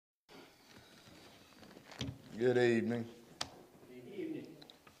Good evening. Good evening.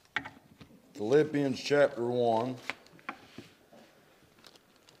 Philippians chapter 1.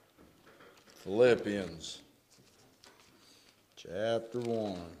 Philippians chapter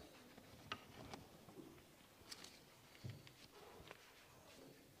 1.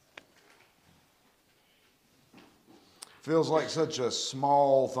 Feels like such a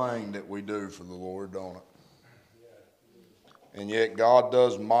small thing that we do for the Lord, don't it? And yet God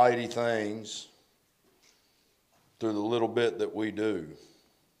does mighty things through the little bit that we do.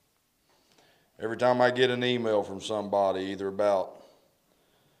 Every time I get an email from somebody, either about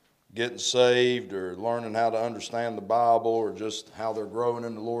getting saved or learning how to understand the Bible or just how they're growing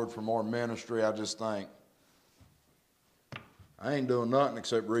in the Lord for more ministry, I just think, I ain't doing nothing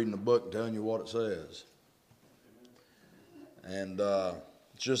except reading the book and telling you what it says. And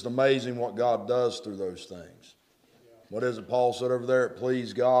it's just amazing what God does through those things. What is it Paul said over there? It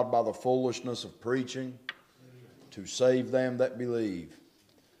pleased God by the foolishness of preaching to save them that believe.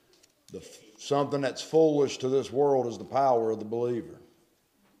 Something that's foolish to this world is the power of the believer.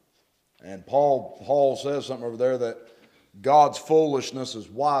 And Paul says something over there that God's foolishness is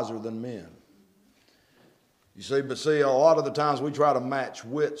wiser than men. You see, but a lot of the times we try to match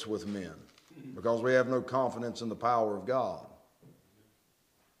wits with men because we have no confidence in the power of God.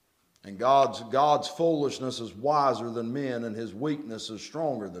 And God's foolishness is wiser than men, and his weakness is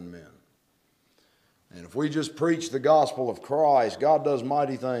stronger than men. And if we just preach the gospel of Christ, God does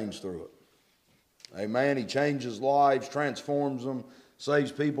mighty things through it. Amen. He changes lives, transforms them,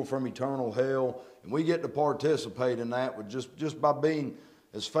 saves people from eternal hell. And we get to participate in that with just by being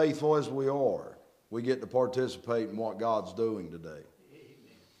as faithful as we are. We get to participate in what God's doing today.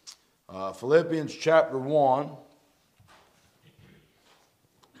 Philippians chapter 1.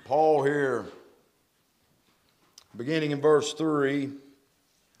 Paul here, beginning in verse 3,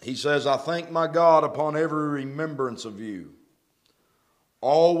 he says, I thank my God upon every remembrance of you,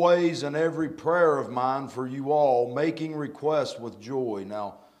 always in every prayer of mine for you all, making request with joy.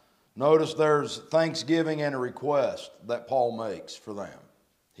 Now, notice there's thanksgiving and a request that Paul makes for them.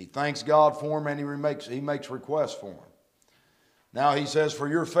 He thanks God for them and he makes requests for them. Now he says, for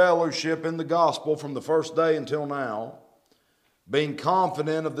your fellowship in the gospel from the first day until now, being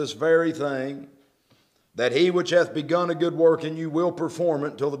confident of this very thing, that he which hath begun a good work in you will perform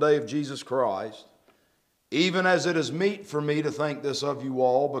it until the day of Jesus Christ, even as it is meet for me to think this of you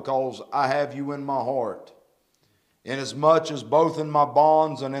all, because I have you in my heart, inasmuch as both in my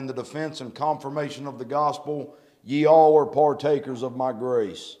bonds and in the defense and confirmation of the gospel, ye all are partakers of my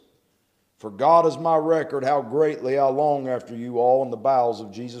grace. For God is my record, how greatly I long after you all in the bowels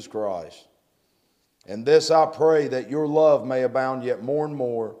of Jesus Christ. And this I pray, that your love may abound yet more and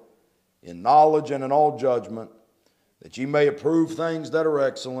more in knowledge and in all judgment, that ye may approve things that are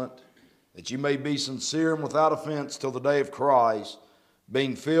excellent, that ye may be sincere and without offense till the day of Christ,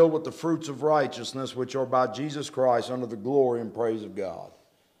 being filled with the fruits of righteousness which are by Jesus Christ unto the glory and praise of God.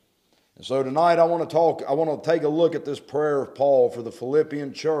 And so tonight I want to take a look at this prayer of Paul for the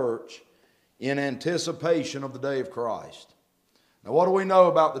Philippian church in anticipation of the day of Christ. Now what do we know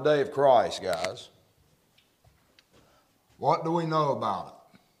about the day of Christ, guys? What do we know about it?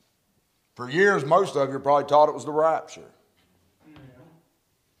 For years, most of you probably taught it was the rapture.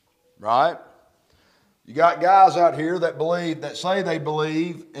 Right? You got guys out here that say they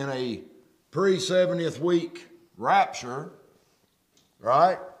believe in a pre-70th week rapture,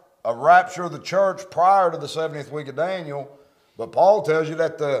 right? A rapture of the church prior to the 70th week of Daniel. But Paul tells you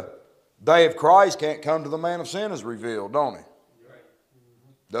that the day of Christ can't come till the man of sin is revealed, don't he?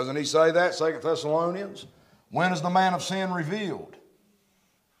 Doesn't he say that, 2 Thessalonians? When is the man of sin revealed?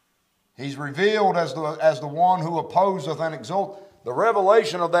 He's revealed as the one who opposeth and exalteth. The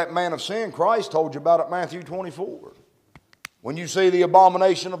revelation of that man of sin, Christ told you about it in Matthew 24. When you see the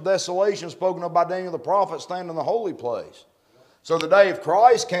abomination of desolation spoken of by Daniel the prophet stand in the holy place. So the day of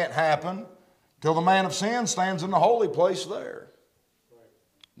Christ can't happen till the man of sin stands in the holy place there.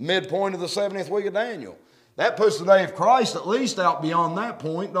 Midpoint of the 70th week of Daniel. That puts the day of Christ at least out beyond that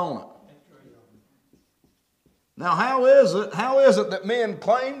point, don't it? Now, how is it that men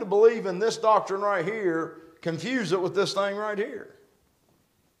claim to believe in this doctrine right here, confuse it with this thing right here?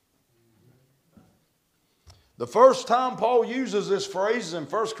 The first time Paul uses this phrase is in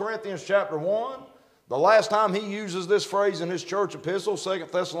 1 Corinthians chapter 1. The last time he uses this phrase in his church epistle, 2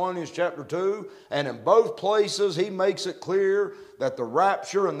 Thessalonians chapter 2. And in both places he makes it clear that the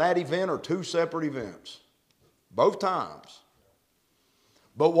rapture and that event are two separate events. Both times.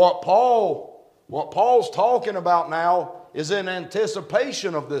 But what Paul's talking about now is in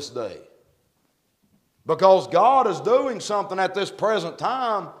anticipation of this day. Because God is doing something at this present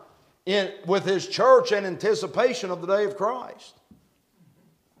time with his church in anticipation of the day of Christ.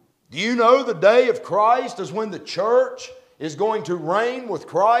 Do you know the day of Christ is when the church is going to reign with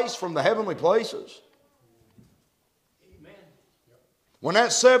Christ from the heavenly places? Amen. When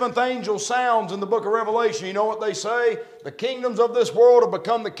that seventh angel sounds in the book of Revelation, you know what they say? The kingdoms of this world have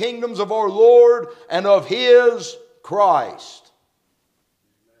become the kingdoms of our Lord and of His Christ.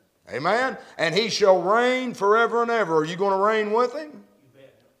 Amen. And He shall reign forever and ever. Are you going to reign with Him?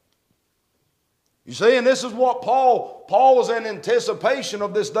 You see, and this is what Paul was in anticipation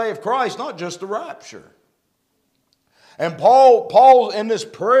of this day of Christ, not just the rapture. And Paul in this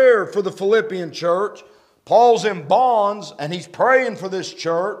prayer for the Philippian church, Paul's in bonds and he's praying for this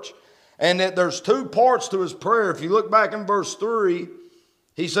church. And there's two parts to his prayer. If you look back in verse 3,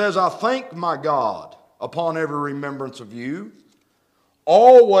 he says, I thank my God upon every remembrance of you,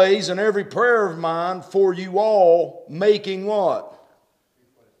 always in every prayer of mine for you all, making what?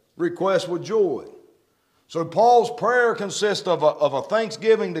 Request with joy. So Paul's prayer consists of a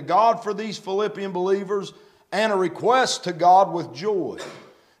thanksgiving to God for these Philippian believers and a request to God with joy.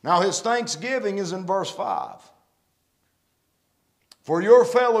 Now his thanksgiving is in verse 5. For your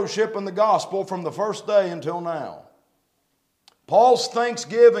fellowship in the gospel from the first day until now. Paul's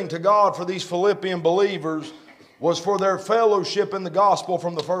thanksgiving to God for these Philippian believers was for their fellowship in the gospel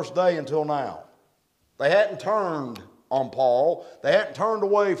from the first day until now. They hadn't turned on Paul. They hadn't turned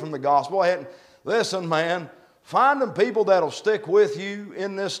away from the gospel. Listen, man, finding people that'll stick with you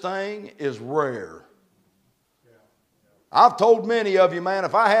in this thing is rare. I've told many of you, man,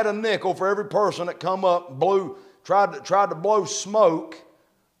 if I had a nickel for every person that come up and tried to blow smoke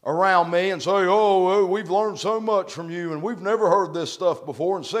around me and say, oh, we've learned so much from you and we've never heard this stuff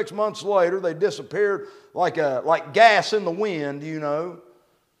before, and 6 months later they disappeared like gas in the wind, you know.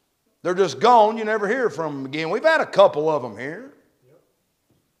 They're just gone. You never hear from them again. We've had a couple of them here.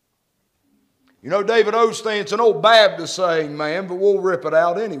 You know, David Osteen, it's an old Baptist saying, man, but we'll rip it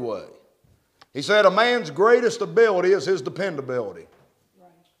out anyway. He said, a man's greatest ability is his dependability.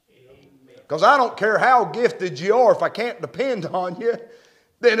 Because I don't care how gifted you are, if I can't depend on you,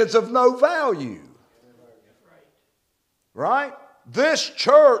 then it's of no value. Right? This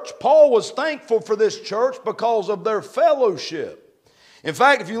church, Paul was thankful for this church because of their fellowship. In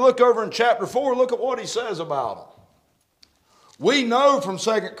fact, if you look over in chapter 4, look at what he says about them. We know from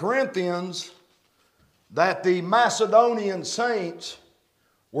 2 Corinthians that the Macedonian saints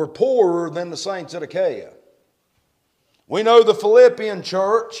were poorer than the saints at Achaia. We know the Philippian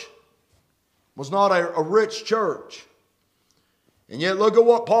church was not a rich church. And yet look at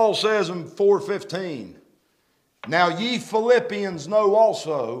what Paul says in 4:15. Now ye Philippians know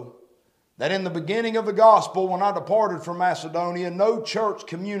also that in the beginning of the gospel, when I departed from Macedonia, no church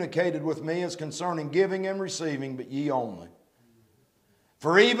communicated with me as concerning giving and receiving, but ye only.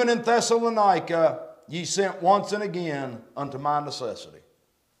 For even in Thessalonica ye sent once and again unto my necessity.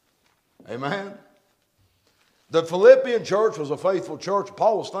 Amen. The Philippian church was a faithful church.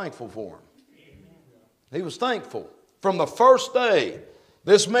 Paul was thankful for them. He was thankful. From the first day.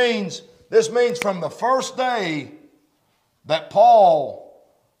 This means from the first day that Paul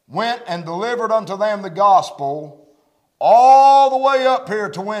went and delivered unto them the gospel, all the way up here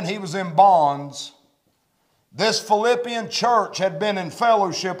to when he was in bonds, this Philippian church had been in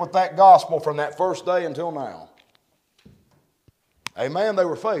fellowship with that gospel from that first day until now. Amen. They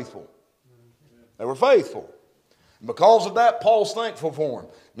were faithful. They were faithful. And because of that, Paul's thankful for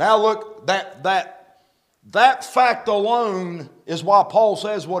them. Now look, that fact alone is why Paul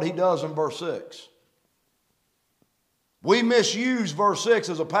says what he does in verse 6. We misuse verse 6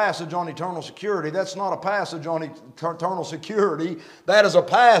 as a passage on eternal security. That's not a passage on eternal security. That is a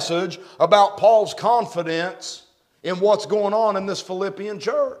passage about Paul's confidence in what's going on in this Philippian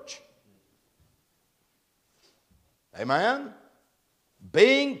church. Amen?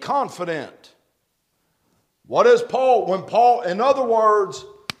 Being confident. What is Paul? In other words,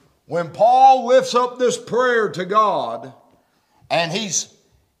 when Paul lifts up this prayer to God and he's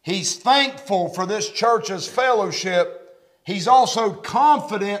thankful for this church's fellowship, he's also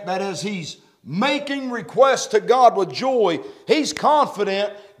confident that as he's making requests to God with joy, he's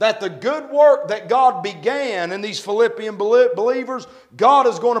confident that the good work that God began in these Philippian believers, God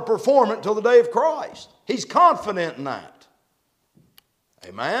is going to perform it until the day of Christ. He's confident in that.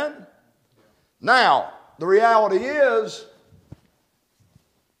 Amen? Now, the reality is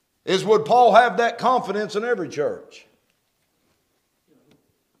would Paul have that confidence in every church?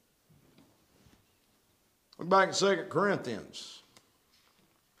 Look back at 2 Corinthians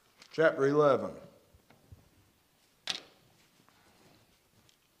chapter 11.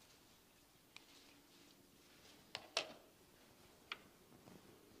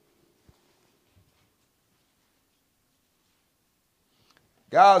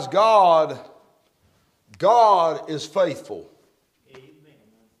 Guys, God is faithful. Amen.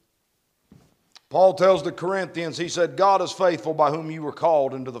 Paul tells the Corinthians, he said, God is faithful by whom you were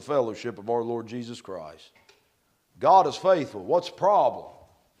called into the fellowship of our Lord Jesus Christ. God is faithful. What's the problem?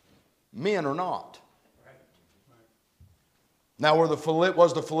 Men are not. Now,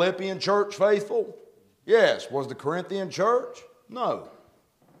 was the Philippian church faithful? Yes. Was the Corinthian church? No.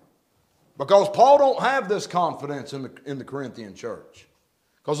 Because Paul don't have this confidence in the Corinthian church.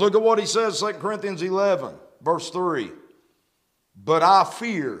 Because look at what he says, 2 Corinthians 11, verse 3. But I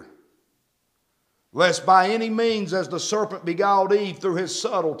fear, lest by any means as the serpent beguiled Eve through his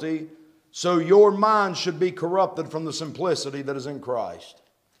subtlety, so your mind should be corrupted from the simplicity that is in Christ.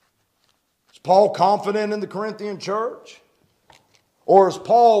 Is Paul confident in the Corinthian church? Or is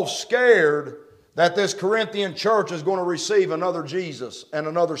Paul scared that this Corinthian church is going to receive another Jesus and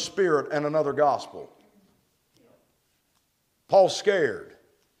another Spirit and another gospel? Paul's scared.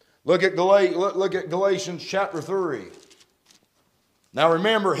 Look at Galatians chapter 3. Now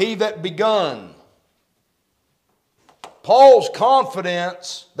remember, he that begun. Paul's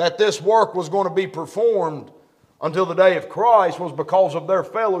confidence that this work was going to be performed until the day of Christ was because of their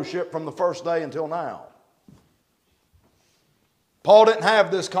fellowship from the first day until now. Paul didn't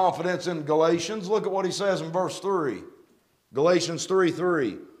have this confidence in Galatians. Look at what he says in verse 3. Galatians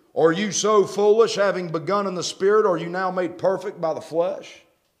 3:3. Are you so foolish, having begun in the Spirit, are you now made perfect by the flesh?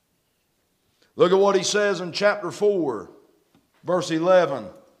 Look at what he says in chapter 4, verse 11.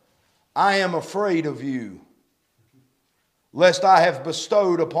 I am afraid of you, lest I have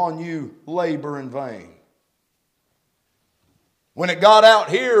bestowed upon you labor in vain. When it got out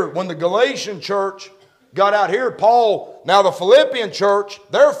here, when the Galatian church got out here, now the Philippian church,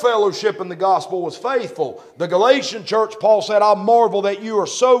 their fellowship in the gospel was faithful. The Galatian church, Paul said, I marvel that you are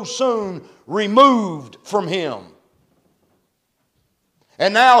so soon removed from him.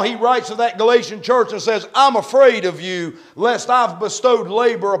 And now he writes to that Galatian church and says, I'm afraid of you, lest I've bestowed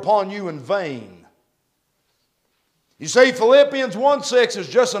labor upon you in vain. You see, Philippians 1:6 is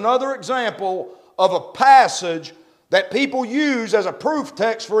just another example of a passage that people use as a proof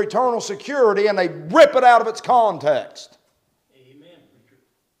text for eternal security, and they rip it out of its context. Amen.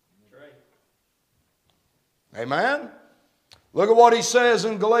 That's right. Amen? Look at what he says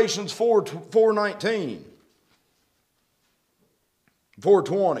in Galatians 4:19.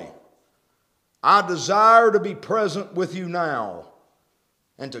 4:20. I desire to be present with you now,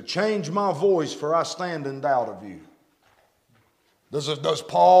 and to change my voice, for I stand in doubt of you. Does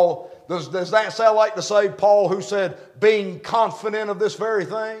that sound like to say Paul who said, being confident of this very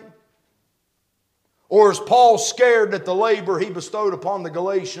thing? Or is Paul scared that the labor he bestowed upon the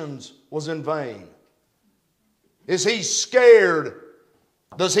Galatians was in vain? Is he scared?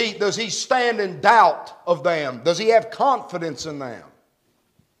 Does he stand in doubt of them? Does he have confidence in them?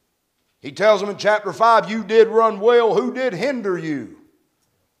 He tells them in chapter 5, you did run well. Who did hinder you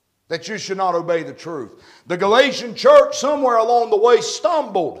that you should not obey the truth? The Galatian church somewhere along the way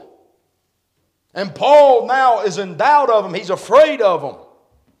stumbled. And Paul now is in doubt of them. He's afraid of them.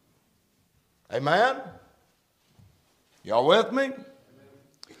 Amen? Y'all with me?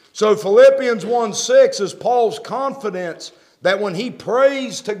 So Philippians 1:6 is Paul's confidence that when he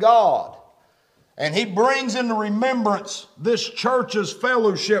prays to God and he brings into remembrance this church's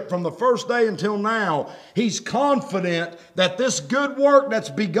fellowship from the first day until now, he's confident that this good work that's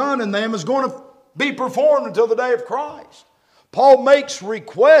begun in them is going to be performed until the day of Christ. Paul makes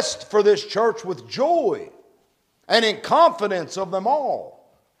request for this church with joy and in confidence of them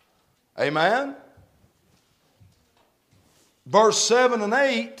all. Amen? Verse 7 and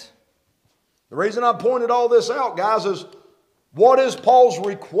 8, the reason I pointed all this out, guys, is what is Paul's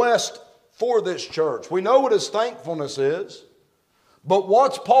request for this church? We know what his thankfulness is, but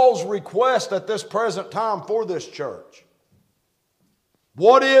what's Paul's request at this present time for this church?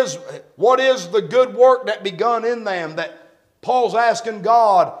 What is the good work that begun in them that Paul's asking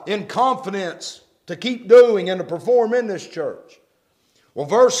God in confidence to keep doing and to perform in this church? Well,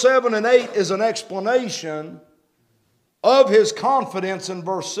 verse 7 and 8 is an explanation of his confidence in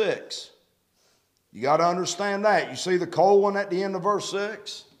verse 6. You got to understand that. You see the colon at the end of verse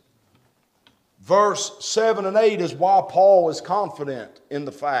 6? Verse 7 and 8 is why Paul is confident in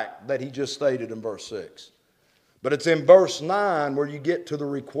the fact that he just stated in verse 6. But it's in verse 9 where you get to the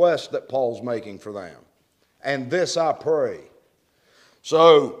request that Paul's making for them. And this I pray.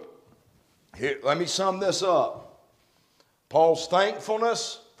 So, here, let me sum this up. Paul's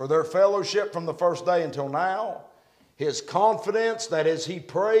thankfulness for their fellowship from the first day until now. His confidence that as he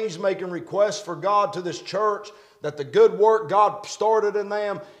prays, making requests for God to this church, that the good work God started in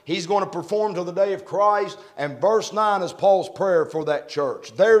them, He's going to perform to the day of Christ. And verse 9 is Paul's prayer for that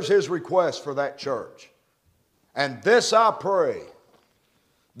church. There's his request for that church. And this I pray,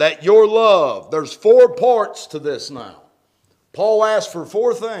 that your love, there's 4 parts to this now. Paul asked for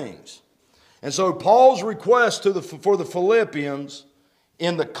 4 things. And so Paul's request for the Philippians,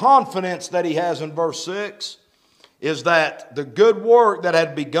 in the confidence that he has in verse 6, is that the good work that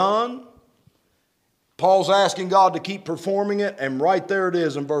had begun, Paul's asking God to keep performing it, and right there it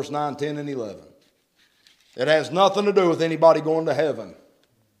is in verse 9, 10, and 11. It has nothing to do with anybody going to heaven.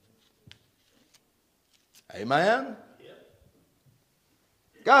 Amen? Yep.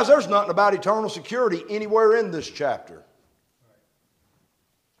 Guys, there's nothing about eternal security anywhere in this chapter.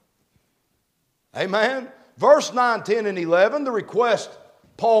 Amen? Verse 9, 10, and 11, the request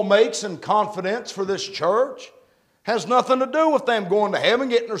Paul makes in confidence for this church, has nothing to do with them going to heaven,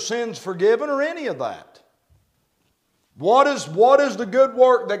 getting their sins forgiven, or any of that. What is the good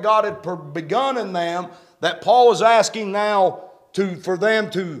work that God had begun in them that Paul is asking now for them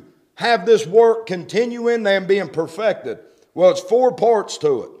to have this work continue in them being perfected? Well, it's 4 parts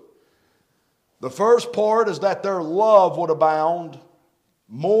to it. The first part is that their love would abound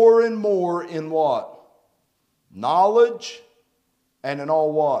more and more in what? Knowledge, and in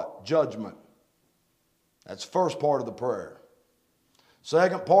all what? Judgment. That's the first part of the prayer.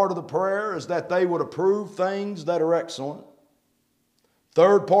 Second part of the prayer is that they would approve things that are excellent.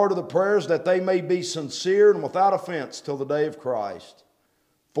 Third part of the prayer is that they may be sincere and without offense till the day of Christ.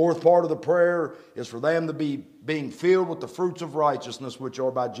 Fourth part of the prayer is for them to be being filled with the fruits of righteousness which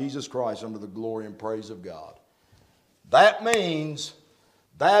are by Jesus Christ unto the glory and praise of God. That means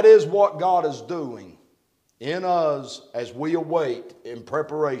that is what God is doing in us as we await in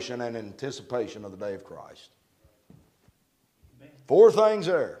preparation and anticipation of the day of Christ. 4 things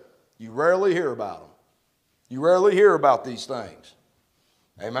there. You rarely hear about them. You rarely hear about these things.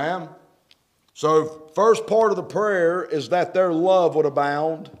 Amen? So, first part of the prayer is that their love would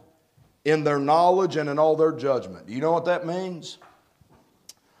abound in their knowledge and in all their judgment. Do you know what that means?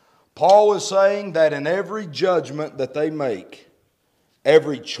 Paul is saying that in every judgment that they make,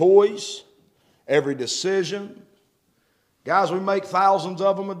 every choice, every decision. Guys, we make thousands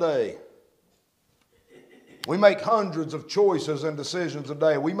of them a day. We make hundreds of choices and decisions a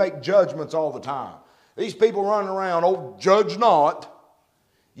day. We make judgments all the time. These people running around, oh, judge not.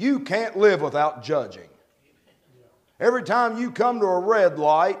 You can't live without judging. Every time you come to a red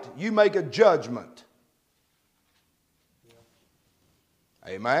light, you make a judgment.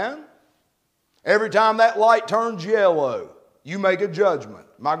 Amen? Every time that light turns yellow, you make a judgment.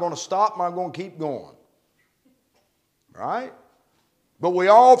 Am I going to stop? Am I going to keep going? Right? But we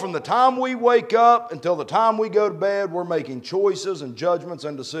all, from the time we wake up until the time we go to bed, we're making choices and judgments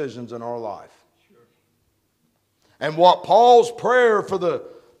and decisions in our life. Sure. And what Paul's prayer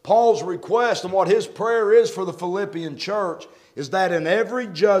Paul's request and what his prayer is for the Philippian church is that in every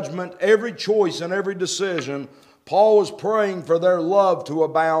judgment, every choice, and every decision, Paul is praying for their love to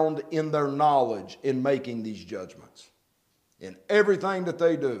abound in their knowledge in making these judgments. In everything that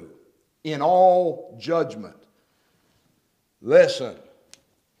they do, in all judgment. Listen,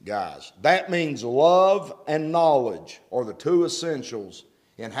 guys, that means love and knowledge are the 2 essentials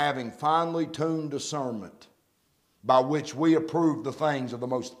in having finely tuned discernment by which we approve the things of the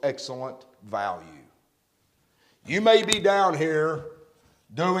most excellent value. You may be down here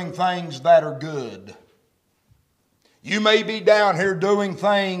doing things that are good. You may be down here doing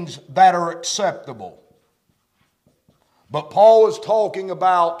things that are acceptable. But Paul is talking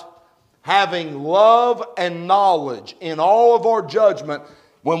about having love and knowledge in all of our judgment.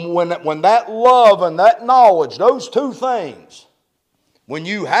 When that love and that knowledge, those 2 things, when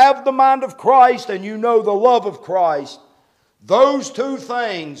you have the mind of Christ and you know the love of Christ, those 2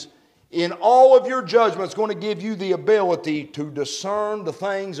 things in all of your judgment is going to give you the ability to discern the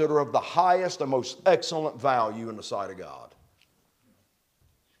things that are of the highest and most excellent value in the sight of God.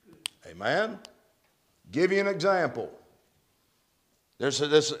 Amen? Give you an example. Here's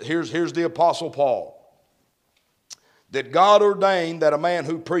the Apostle Paul. Did God ordain that a man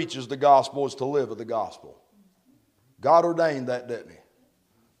who preaches the gospel is to live of the gospel? God ordained that, didn't He?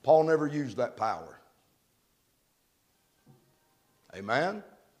 Paul never used that power. Amen?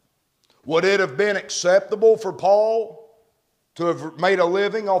 Would it have been acceptable for Paul to have made a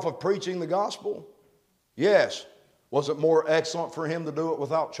living off of preaching the gospel? Yes. Was it more excellent for him to do it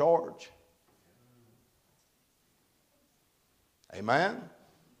without charge? Amen?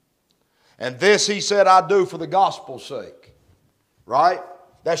 And this he said, I do for the gospel's sake. Right?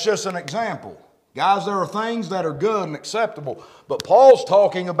 That's just an example. Guys, there are things that are good and acceptable. But Paul's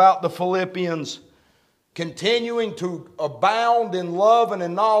talking about the Philippians continuing to abound in love and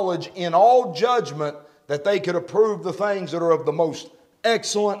in knowledge in all judgment, that they could approve the things that are of the most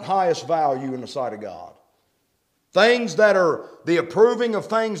excellent, highest value in the sight of God. Things that are the approving of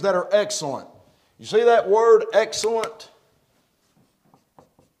things that are excellent. You see that word excellent?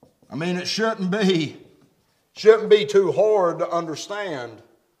 I mean, it shouldn't be too hard to understand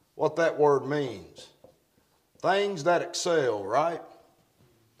what that word means. Things that excel, right?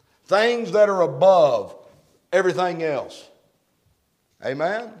 Things that are above everything else.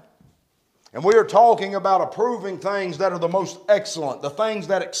 Amen? And we are talking about approving things that are the most excellent, the things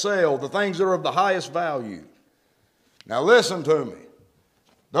that excel, the things that are of the highest value. Now listen to me.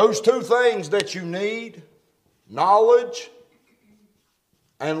 Those two things that you need, knowledge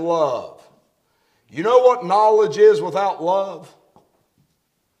and love. You know what knowledge is without love?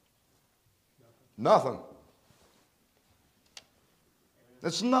 Nothing.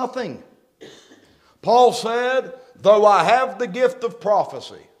 It's nothing. Paul said, though I have the gift of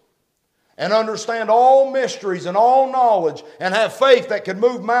prophecy and understand all mysteries and all knowledge and have faith that can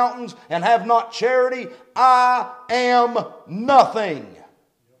move mountains and have not charity, I am nothing.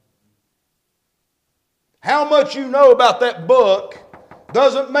 How much you know about that book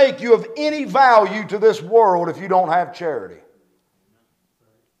doesn't make you of any value to this world if you don't have charity.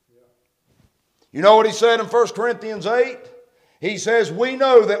 You know what he said in 1 Corinthians 8? He says, we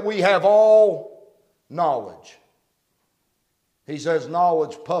know that we have all knowledge. He says,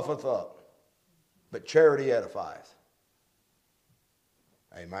 knowledge puffeth up, but charity edifieth.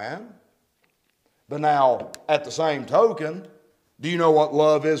 Amen? But now, at the same token, do you know what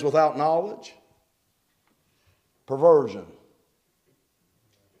love is without knowledge? Perversion.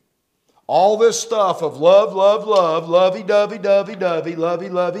 All this stuff of love, love, love, lovey-dovey, dovey-dovey,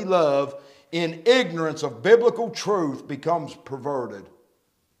 lovey-lovey, love, in ignorance of biblical truth becomes perverted.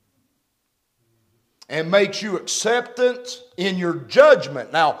 And makes you acceptance in your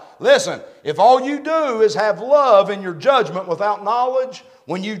judgment. Now, listen, if all you do is have love in your judgment without knowledge,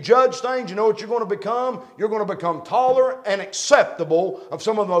 when you judge things, you know what you're going to become? You're going to become tolerant and acceptable of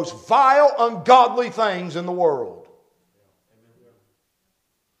some of the most vile, ungodly things in the world.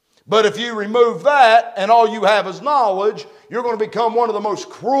 But if you remove that and all you have is knowledge, you're going to become one of the most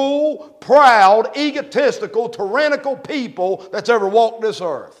cruel, proud, egotistical, tyrannical people that's ever walked this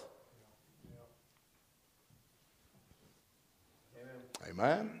earth.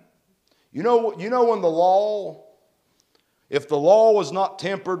 Amen. You know when the law, if the law is not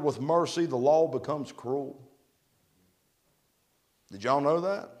tempered with mercy, the law becomes cruel. Did y'all know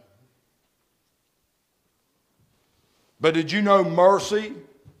that? But did you know mercy,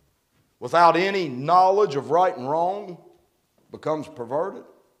 without any knowledge of right and wrong, becomes perverted?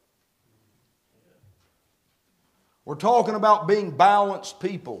 We're talking about being balanced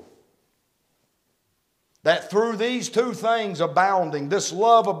people. That through these two things abounding, this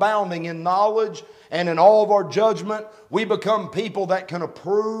love abounding in knowledge and in all of our judgment, we become people that can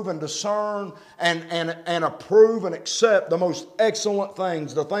approve and discern and approve and accept the most excellent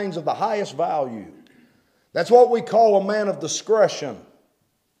things, the things of the highest value. That's what we call a man of discretion.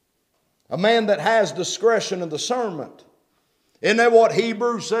 A man that has discretion and discernment. Isn't that what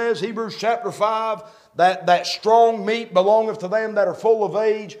Hebrews says? Hebrews chapter 5, that strong meat belongeth to them that are full of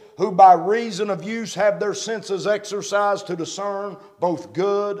age, who by reason of use have their senses exercised to discern both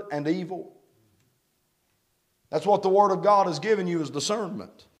good and evil. That's what the Word of God has given you, is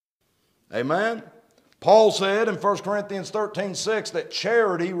discernment. Amen? Paul said in 1 Corinthians 13:6 that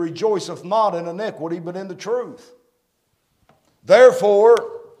charity rejoiceth not in iniquity, but in the truth.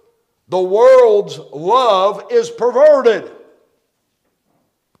 Therefore, the world's love is perverted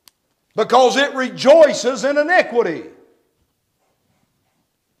because it rejoices in iniquity.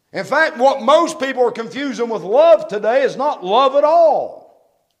 In fact, what most people are confusing with love today is not love at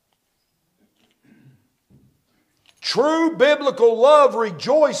all. True biblical love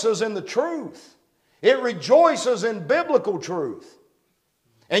rejoices in the truth. It rejoices in biblical truth.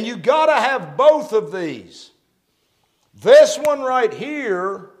 And you got to have both of these. This one right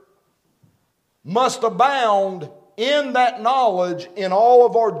here must abound in that knowledge in all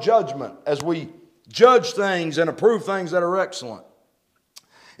of our judgment as we judge things and approve things that are excellent.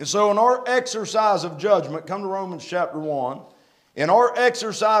 And so in our exercise of judgment, come to Romans chapter 1. In our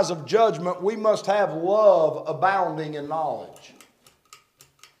exercise of judgment, we must have love abounding in knowledge.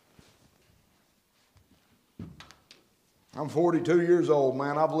 I'm 42 years old,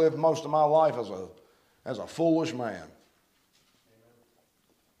 man. I've lived most of my life as a foolish man.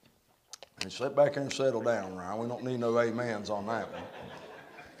 And sit back here and settle down, Ryan. We don't need no amens on that one.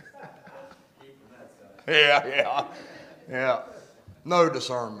 Yeah. No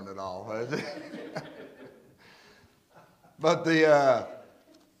discernment at all. But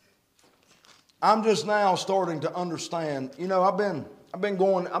I'm just now starting to understand. You know, I've been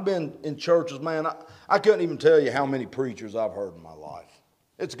in churches, man. I couldn't even tell you how many preachers I've heard in my life.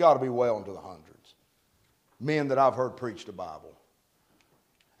 It's got to be well into the hundreds. Men that I've heard preach the Bible.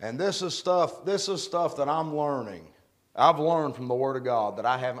 And this is stuff that I'm learning. I've learned from the Word of God that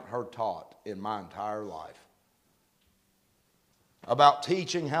I haven't heard taught in my entire life. About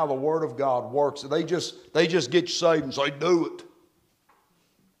teaching how the Word of God works. They just get you saved and say, do it.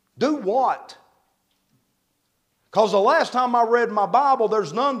 Do what? Because the last time I read my Bible,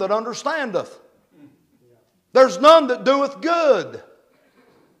 there's none that understandeth. There's none that doeth good.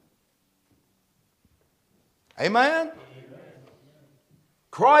 Amen?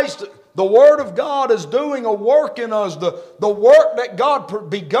 Christ, the Word of God is doing a work in us. The work that God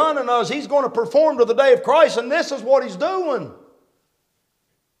begun in us, He's going to perform to the day of Christ. And this is what He's doing.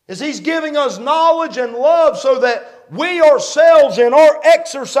 Is He's giving us knowledge and love so that we ourselves in our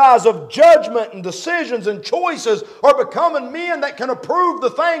exercise of judgment and decisions and choices are becoming men that can approve the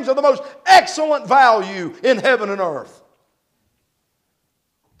things of the most excellent value in heaven and earth.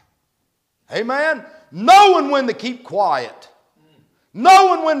 Amen? Knowing when to keep quiet.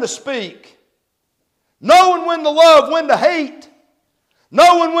 Knowing when to speak. Knowing when to love, when to hate.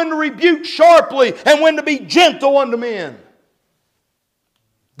 Knowing when to rebuke sharply and when to be gentle unto men.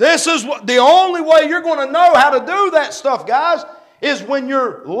 This is the only way you're going to know how to do that stuff, guys, is when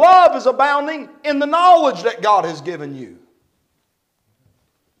your love is abounding in the knowledge that God has given you.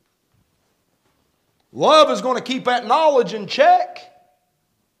 Love is going to keep that knowledge in check.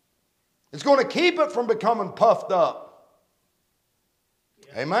 It's going to keep it from becoming puffed up.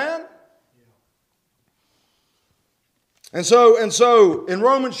 Amen? And so in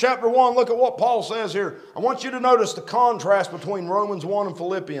Romans chapter 1, look at what Paul says here. I want you to notice the contrast between Romans 1 and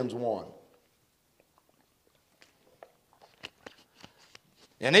Philippians 1.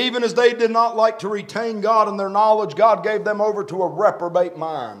 And even as they did not like to retain God in their knowledge, God gave them over to a reprobate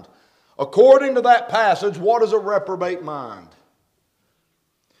mind. According to that passage, what is a reprobate mind?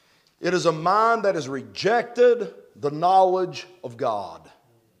 It is a mind that has rejected the knowledge of God.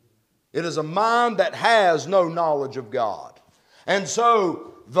 It is a mind that has no knowledge of God. And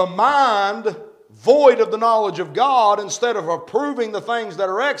so the mind void of the knowledge of God, instead of approving the things that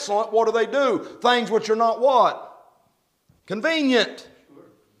are excellent, what do? Things which are not what? Convenient.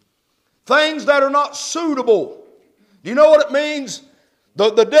 Things that are not suitable. Do you know what it means?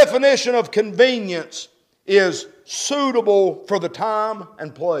 The definition of convenience is suitable for the time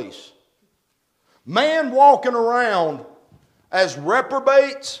and place. Man walking around as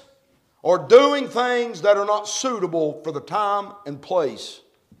reprobates or doing things that are not suitable for the time and place.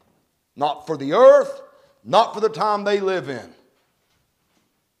 Not for the earth, not for the time they live in.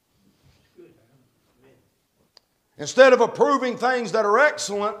 Instead of approving things that are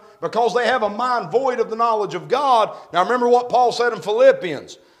excellent because they have a mind void of the knowledge of God. Now remember what Paul said in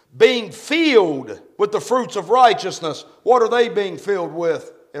Philippians. Being filled with the fruits of righteousness. What are they being filled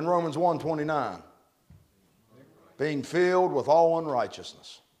with in Romans 1:29? Being filled with all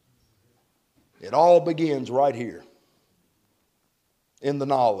unrighteousness. It all begins right here. In the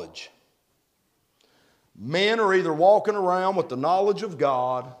knowledge. Men are either walking around with the knowledge of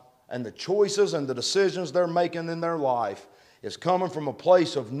God, and the choices and the decisions they're making in their life is coming from a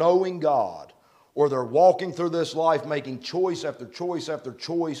place of knowing God, or they're walking through this life making choice after choice after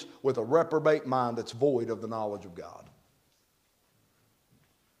choice with a reprobate mind that's void of the knowledge of God.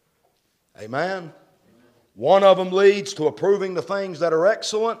 Amen? One of them leads to approving the things that are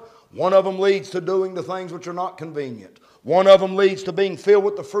excellent. One of them leads to doing the things which are not convenient. One of them leads to being filled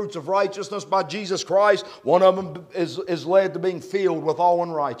with the fruits of righteousness by Jesus Christ. One of them is led to being filled with all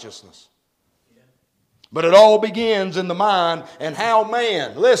unrighteousness. But it all begins in the mind and how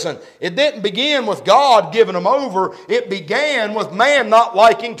man. Listen, it didn't begin with God giving them over. It began with man not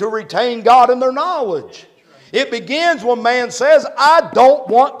liking to retain God in their knowledge. It begins when man says, I don't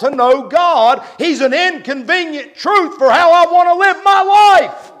want to know God. He's an inconvenient truth for how I want to live my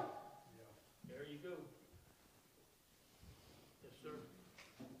life. There you go. Yes, sir.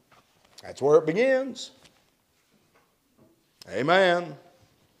 That's where it begins. Amen.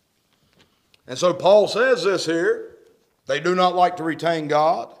 And so Paul says this here. They do not like to retain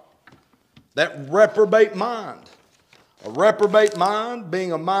God. That reprobate mind. A reprobate mind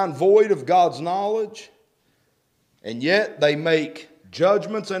being a mind void of God's knowledge. And yet they make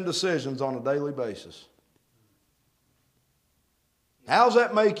judgments and decisions on a daily basis. How does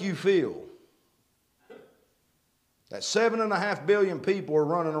that make you feel? That 7.5 billion people are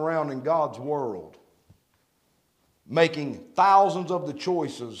running around in God's world, making thousands of the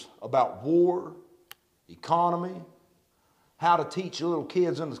choices about war, economy, how to teach little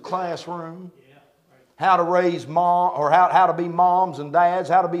kids in the classroom, Yeah, right. how to raise mom, or how to be moms and dads,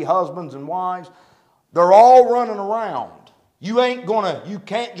 how to be husbands and wives. They're all running around. You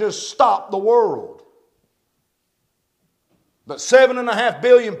can't just stop the world. But 7.5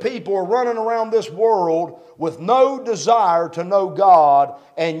 billion people are running around this world with no desire to know God,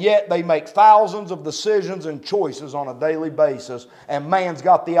 and yet they make thousands of decisions and choices on a daily basis, and man's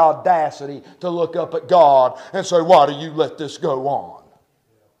got the audacity to look up at God and say, why do you let this go on?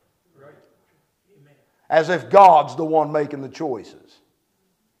 Right. Amen. As if God's the one making the choices.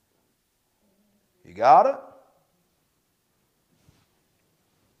 You got it?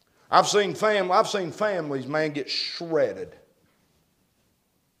 I've seen families, man, get shredded.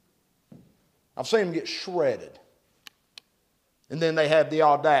 I've seen them get shredded. And then they have the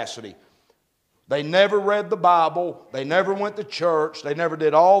audacity. They never read the Bible. They never went to church. They never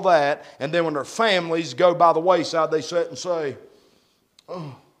did all that. And then when their families go by the wayside, they sit and say,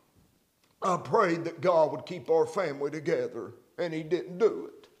 oh, I prayed that God would keep our family together, and He didn't do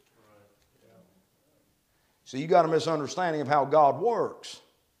it. So you got a misunderstanding of how God works.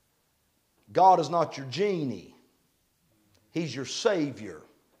 God is not your genie. He's your Savior.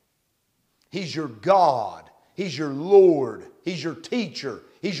 He's your God. He's your Lord. He's your teacher.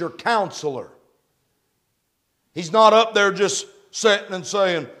 He's your counselor. He's not up there just sitting and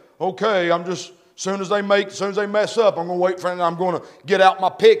saying, okay, as soon as they mess up, I'm going to wait for them. I'm going to get out my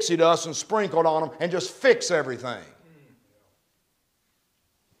pixie dust and sprinkle it on them and just fix everything.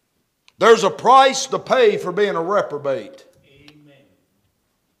 There's a price to pay for being a reprobate. Amen.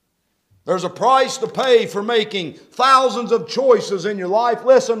 There's a price to pay for making thousands of choices in your life.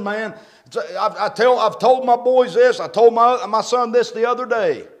 Listen, man, I've told my boys this. I told my son this the other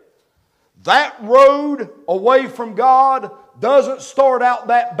day. That road away from God doesn't start out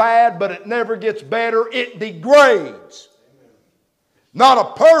that bad, but it never gets better. It degrades. Not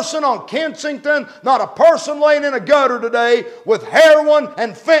a person on Kensington, not a person laying in a gutter today with heroin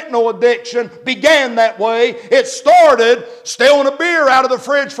and fentanyl addiction began that way. It started stealing a beer out of the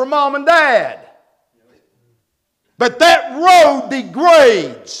fridge for mom and dad. But that road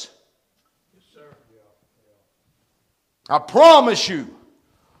degrades. I promise you,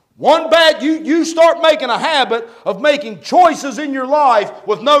 you start making a habit of making choices in your life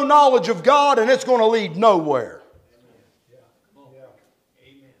with no knowledge of God, and it's going to lead nowhere.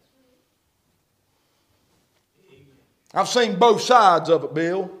 I've seen both sides of it,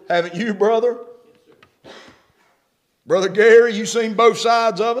 Bill. Haven't you, brother? Yes, Brother Gary, you seen both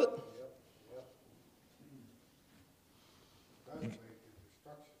sides of it?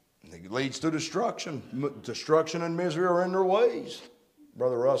 It leads to destruction. Destruction and misery are in their ways,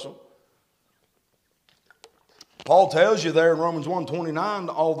 Brother Russell. Paul tells you there in Romans 1:29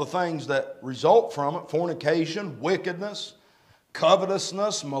 all the things that result from it: fornication, wickedness,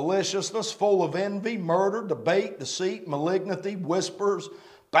 covetousness, maliciousness, full of envy, murder, debate, deceit, malignity, whispers,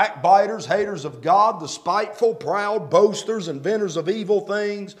 backbiters, haters of God, despiteful, proud, boasters, inventors of evil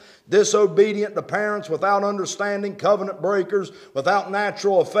things, disobedient to parents, without understanding, covenant breakers, without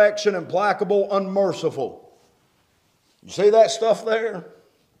natural affection, implacable, unmerciful. You see that stuff there?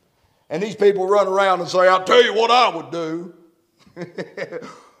 And these people run around and say, I'll tell you what I would do.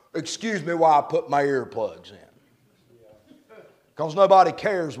 Excuse me while I put my earplugs in. Because nobody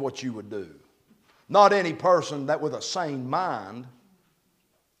cares what you would do. Not any person that with a sane mind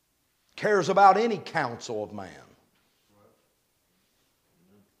cares about any counsel of man.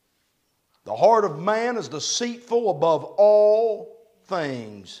 The heart of man is deceitful above all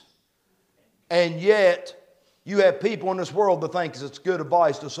things. And yet, you have people in this world that think it's good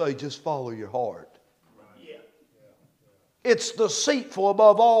advice to say, just follow your heart. Yeah. It's deceitful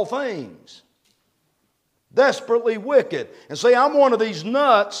above all things. Desperately wicked. And see, I'm one of these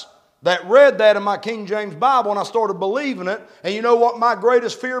nuts that read that in my King James Bible and I started believing it. And you know what my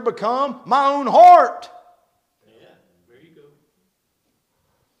greatest fear become? My own heart. Yeah, there you go.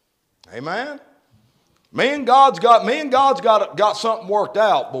 Amen. Me and God's got something worked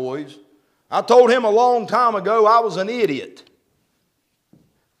out, boys. I told him a long time ago I was an idiot.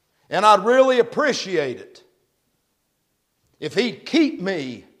 And I'd really appreciate it if he'd keep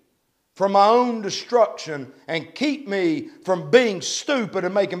me from my own destruction and keep me from being stupid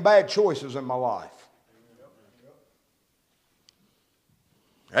and making bad choices in my life.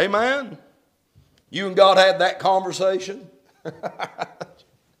 Amen? You and God had that conversation?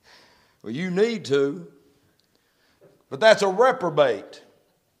 Well, you need to. But that's a reprobate.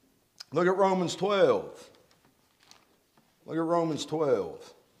 Look at Romans 12. Look at Romans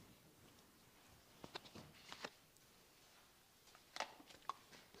 12.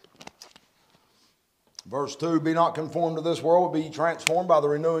 Verse 2, be not conformed to this world, but be transformed by the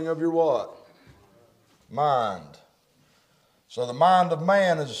renewing of your what? Mind. So the mind of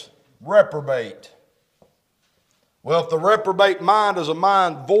man is reprobate. Well, if the reprobate mind is a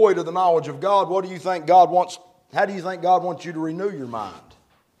mind void of the knowledge of God, what do you think God wants? How do you think God wants you to renew your mind?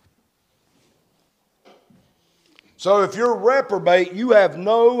 So if you're reprobate, you have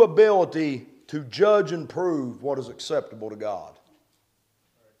no ability to judge and prove what is acceptable to God.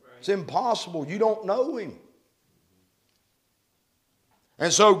 It's impossible. You don't know Him.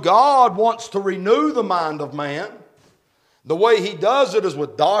 And so God wants to renew the mind of man. The way He does it is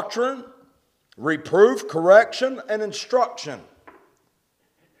with doctrine, reproof, correction, and instruction.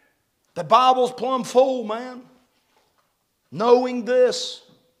 The Bible's plumb full, man. Knowing this,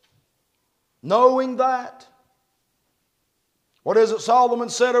 knowing that. What is it Solomon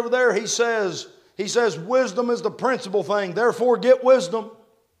said over there? He says, wisdom is the principal thing. Therefore get wisdom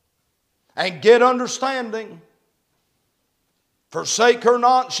and get understanding. Forsake her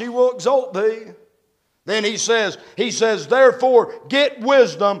not, she will exalt thee. Then he says, therefore get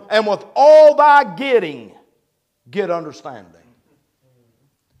wisdom, and with all thy getting, get understanding.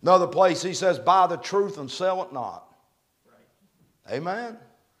 Another place he says, buy the truth and sell it not. Right. Amen.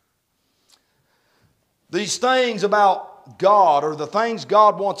 These things about God are the things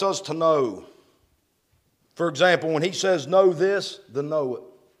God wants us to know. For example, when He says know this, then know it.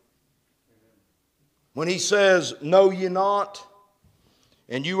 When He says know ye not,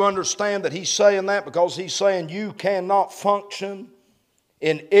 and you understand that He's saying that because He's saying you cannot function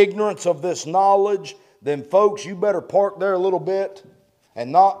in ignorance of this knowledge, then folks, you better park there a little bit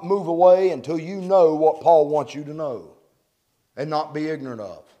and not move away until you know what Paul wants you to know and not be ignorant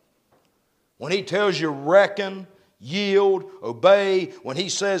of. When he tells you reckon, yield, obey, when he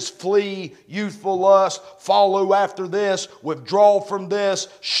says flee youthful lust, follow after this, withdraw from this,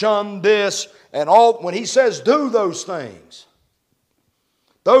 shun this, and all, when he says do those things,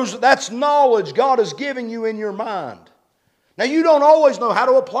 that's knowledge God is giving you in your mind. Now you don't always know how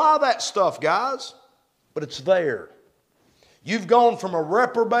to apply that stuff, guys, but it's there. You've gone from a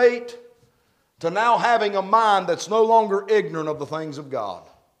reprobate to now having a mind that's no longer ignorant of the things of God.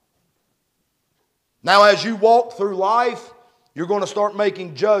 Now as you walk through life, you're going to start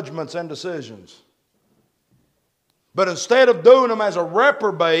making judgments and decisions. But instead of doing them as a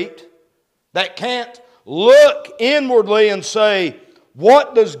reprobate that can't look inwardly and say,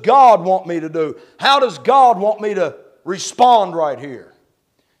 what does God want me to do? How does God want me to respond right here?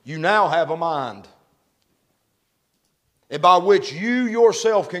 You now have a mind, and by which you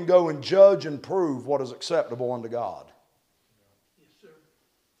yourself can go and judge and prove what is acceptable unto God. Yes, sir.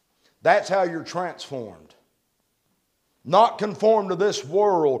 That's how you're transformed. Not conformed to this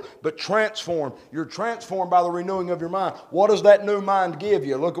world, but transformed. You're transformed by the renewing of your mind. What does that new mind give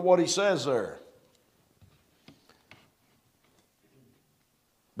you? Look at what he says there.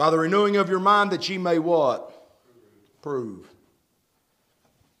 By the renewing of your mind that ye may what? Prove.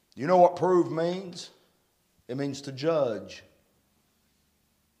 You know what prove means? It means to judge.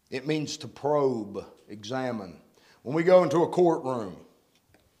 It means to probe, examine. When we go into a courtroom,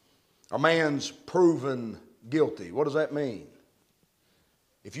 a man's proven guilty. What does that mean?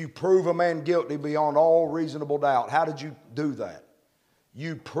 If you prove a man guilty beyond all reasonable doubt, how did you do that?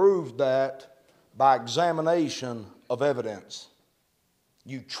 You proved that by examination of evidence.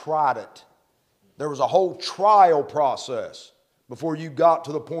 You tried it. There was a whole trial process before you got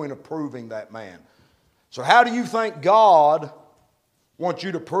to the point of proving that man. So how do you think God wants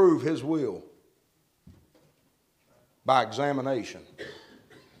you to prove His will? By examination.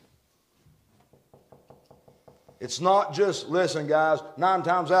 It's not just, listen guys, 9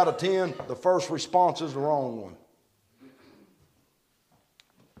 times out of 10, the first response is the wrong one.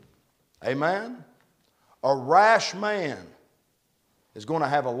 Amen? A rash man is going to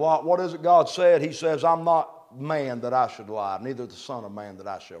have a lot. What is it God said? He says, I'm not man that I should lie, neither the son of man that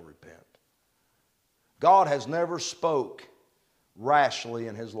I shall repent. God has never spoke rashly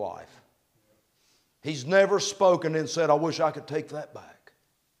in His life. He's never spoken and said, I wish I could take that back.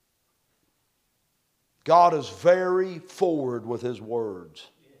 God is very forward with His words.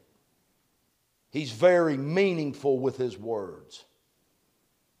 He's very meaningful with His words.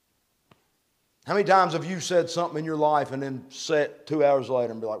 How many times have you said something in your life and then sat 2 hours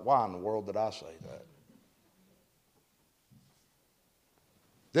later and be like, why in the world did I say that?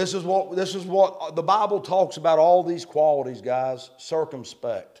 This is what the Bible talks about, all these qualities, guys.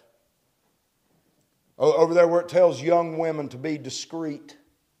 Circumspect. Over there where it tells young women to be discreet.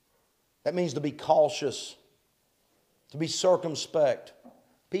 That means to be cautious. To be circumspect.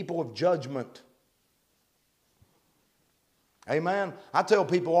 People of judgment. Amen. I tell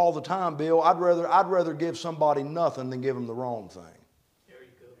people all the time, Bill, I'd rather give somebody nothing than give them the wrong thing. There you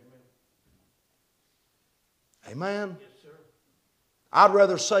go. Amen. Yes, sir. I'd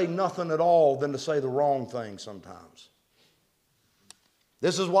rather say nothing at all than to say the wrong thing sometimes.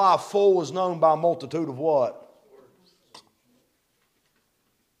 This is why a fool is known by a multitude of what?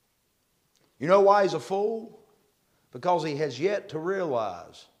 You know why he's a fool? Because he has yet to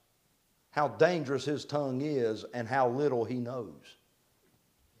realize how dangerous his tongue is and how little he knows.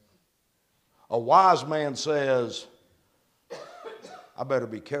 A wise man says, I better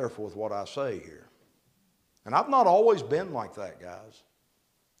be careful with what I say here. And I've not always been like that, guys.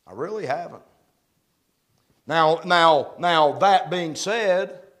 I really haven't. Now, that being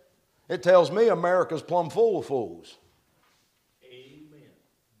said, it tells me America's plumb full of fools. Amen.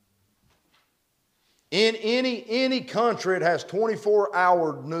 In any country, it has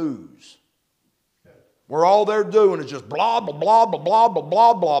 24-hour news, where all they're doing is just blah, blah, blah, blah, blah,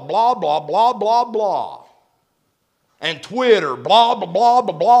 blah, blah, blah, blah, blah, blah, blah, blah. And Twitter, blah, blah, blah,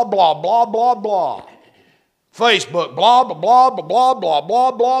 blah, blah, blah, blah, blah, blah. Facebook, blah, blah, blah, blah, blah, blah,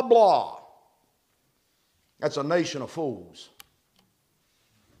 blah, blah, blah. That's a nation of fools.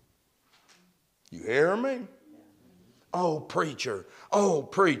 You hear me? Oh, preacher. Oh,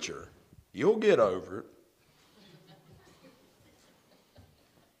 preacher. You'll get over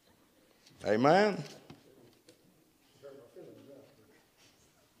it. Amen?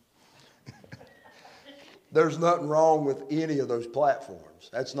 There's nothing wrong with any of those platforms.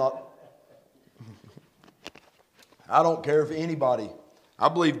 That's not... I don't care if anybody... I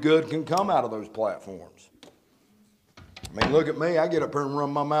believe good can come out of those platforms. I mean, look at me. I get up here and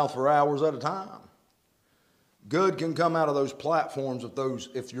run my mouth for hours at a time. Good can come out of those platforms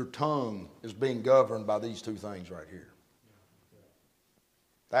if your tongue is being governed by these two things right here.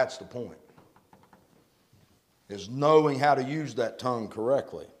 That's the point. Is knowing how to use that tongue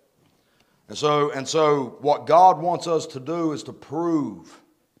correctly. And so what God wants us to do is to prove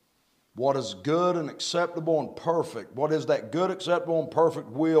what is good and acceptable and perfect. What is that good, acceptable, and perfect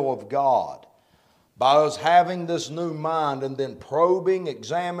will of God? By us having this new mind and then probing,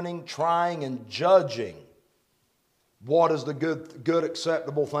 examining, trying, and judging what is the good,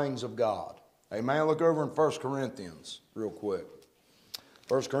 acceptable things of God. Amen. Look over in 1 Corinthians real quick.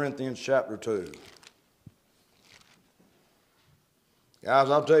 1 Corinthians chapter 2. Guys,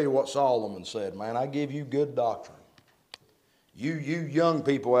 I'll tell you what Solomon said, man. I give you good doctrine. You young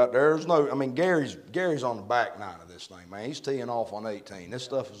people out there, Gary's on the back nine of this thing, man. He's teeing off on 18. This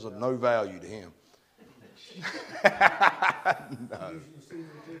stuff is of no value to him.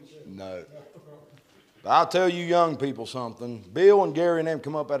 No. But I'll tell you young people something. Bill and Gary and them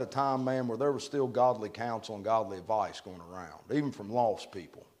come up at a time, man, where there was still godly counsel and godly advice going around, even from lost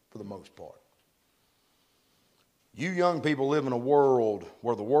people, for the most part. You young people live in a world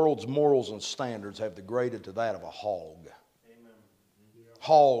where the world's morals and standards have degraded to that of a hog. Amen.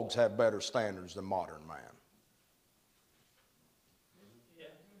 Hogs have better standards than modern man.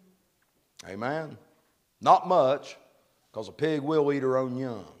 Yeah. Amen. Not much, because a pig will eat her own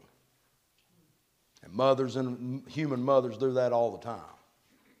young. And mothers and human mothers do that all the time.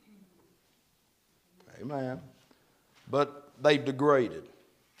 Amen. But they've degraded.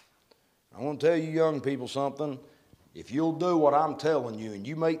 I want to tell you young people something. If you'll do what I'm telling you and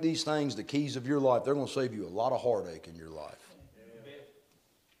you make these things the keys of your life, they're going to save you a lot of heartache in your life.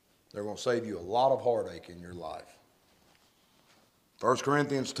 They're going to save you a lot of heartache in your life. 1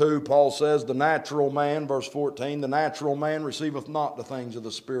 Corinthians 2, Paul says, the natural man, verse 14, the natural man receiveth not the things of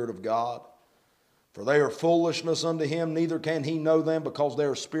the Spirit of God, for they are foolishness unto him, neither can he know them, because they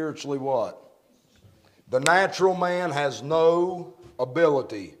are spiritually what? The natural man has no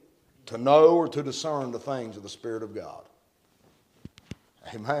ability to know or to discern the things of the Spirit of God.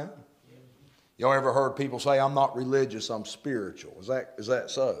 Amen? Y'all ever heard people say, I'm not religious, I'm spiritual? Is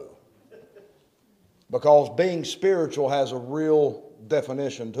that so? Because being spiritual has a real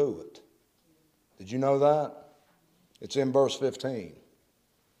definition to it. Did you know that? It's in verse 15.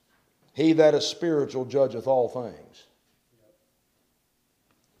 He that is spiritual judgeth all things.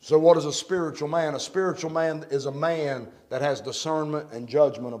 So what is a spiritual man? A spiritual man is a man that has discernment and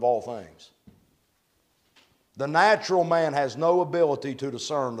judgment of all things. The natural man has no ability to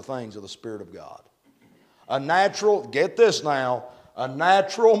discern the things of the Spirit of God. Get this now, a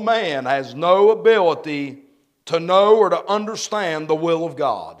natural man has no ability to know or to understand the will of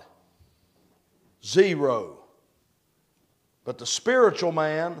God. Zero. But the spiritual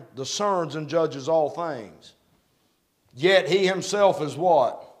man discerns and judges all things. Yet he himself is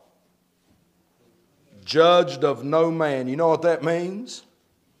what? Judged of no man. You know what that means?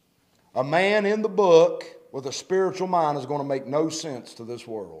 A man in the book with a spiritual mind is going to make no sense to this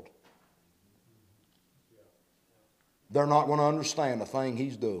world. They're not going to understand the thing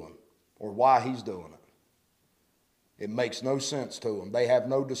he's doing or why he's doing it. It makes no sense to them. They have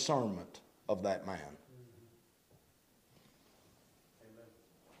no discernment of that man.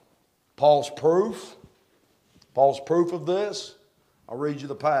 Paul's proof of this, I'll read you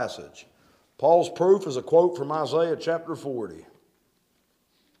the passage. Paul's proof is a quote from Isaiah chapter 40.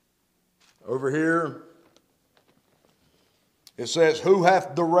 Over here, it says, "Who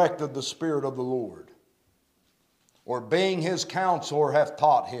hath directed the Spirit of the Lord? Or being his counselor hath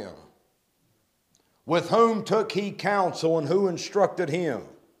taught him? With whom took he counsel, and who instructed him?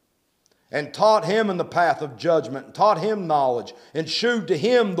 And taught him in the path of judgment, and taught him knowledge, and shewed to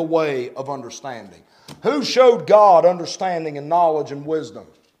him the way of understanding." Who showed God understanding and knowledge and wisdom?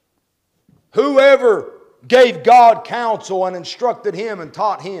 Whoever gave God counsel and instructed him and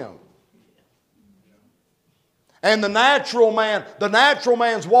taught him? And the natural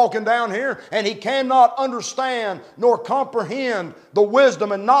man's walking down here and he cannot understand nor comprehend the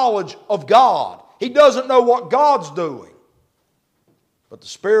wisdom and knowledge of God. He doesn't know what God's doing. But the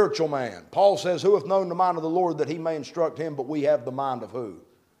spiritual man, Paul says, "Who hath known the mind of the Lord that he may instruct him?" But we have the mind of who?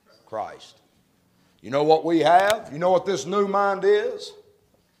 Christ. You know what we have? You know what this new mind is?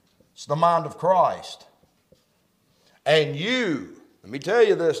 It's the mind of Christ. And you, let me tell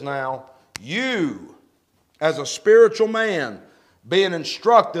you this now, you, as a spiritual man, being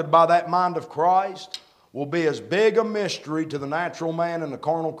instructed by that mind of Christ, will be as big a mystery to the natural man and the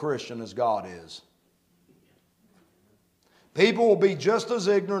carnal Christian as God is. People will be just as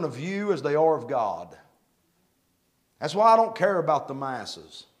ignorant of you as they are of God. That's why I don't care about the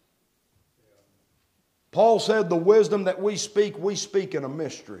masses. Paul said the wisdom that we speak in a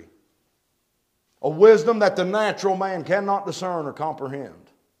mystery. A wisdom that the natural man cannot discern or comprehend.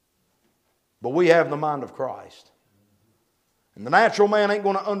 But we have the mind of Christ. And the natural man ain't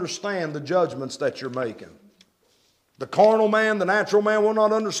going to understand the judgments that you're making. The carnal man, the natural man will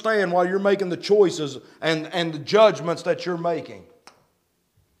not understand why you're making the choices and the judgments that you're making.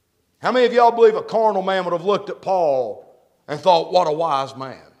 How many of y'all believe a carnal man would have looked at Paul and thought, what a wise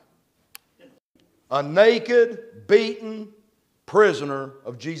man? A naked, beaten prisoner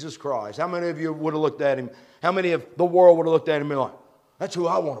of Jesus Christ. How many of you would have looked at him? How many of the world would have looked at him and been like, that's who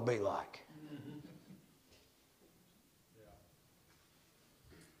I want to be like?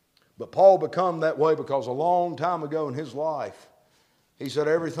 But Paul became that way because a long time ago in his life, he said,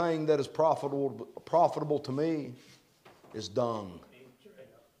 everything that is profitable to me is dung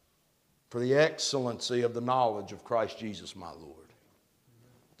for the excellency of the knowledge of Christ Jesus my Lord.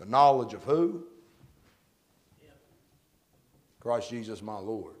 The knowledge of who? Christ Jesus my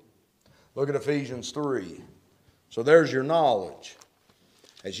Lord. Look at Ephesians 3. So there's your knowledge.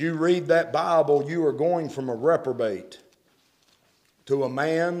 As you read that Bible, you are going from a reprobate to a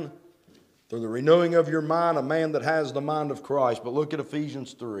man, through the renewing of your mind, a man that has the mind of Christ. But look at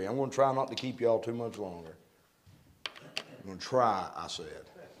Ephesians 3. I'm going to try not to keep y'all too much longer. I'm going to try, I said.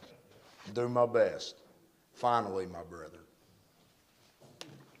 Do my best. Finally, my brethren.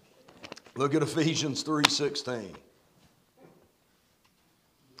 Look at Ephesians 3:16.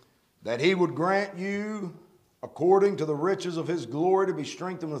 That he would grant you, according to the riches of his glory, to be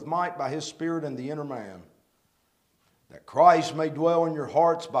strengthened with might by his Spirit in the inner man. That Christ may dwell in your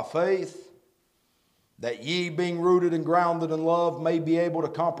hearts by faith, that ye, being rooted and grounded in love, may be able to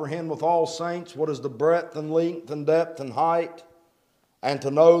comprehend with all saints what is the breadth and length and depth and height, and to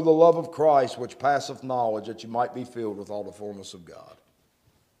know the love of Christ which passeth knowledge, that you might be filled with all the fullness of God.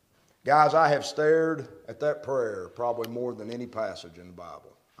 Guys, I have stared at that prayer probably more than any passage in the Bible.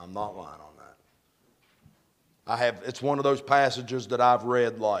 I'm not lying on that. It's one of those passages that I've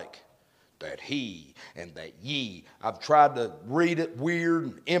read like, that he and that ye. I've tried to read it weird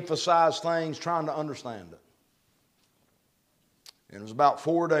and emphasize things, trying to understand it. And it was about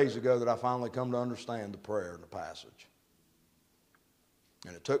 4 days ago that I finally come to understand the prayer and the passage.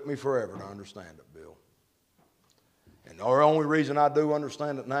 And it took me forever to understand it, Bill. And the only reason I do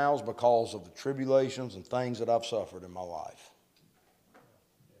understand it now is because of the tribulations and things that I've suffered in my life.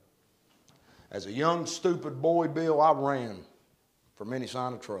 As a young, stupid boy, Bill, I ran from any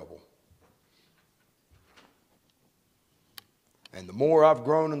sign of trouble. And the more I've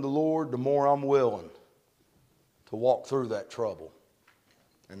grown in the Lord, the more I'm willing to walk through that trouble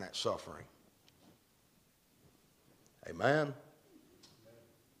and that suffering. Amen?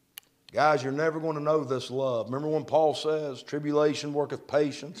 Guys, you're never going to know this love. Remember when Paul says, tribulation worketh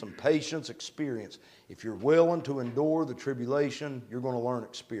patience, and patience experience. If you're willing to endure the tribulation, you're going to learn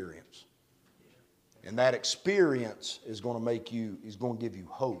experience. And that experience is going to give you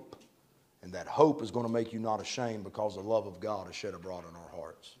hope And that hope is going to make you not ashamed because the love of God is shed abroad in our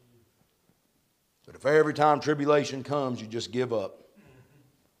hearts. But if every time tribulation comes, you just give up,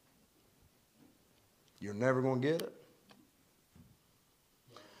 you're never going to get it.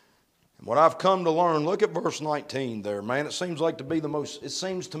 And what I've come to learn, look at verse 19 there, man. It seems like to be it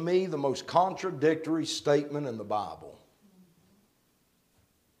seems to me the most contradictory statement in the Bible.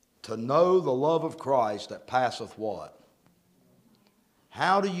 To know the love of Christ that passeth what?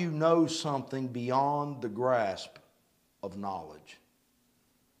 How do you know something beyond the grasp of knowledge?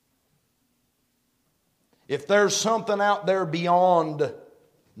 If there's something out there beyond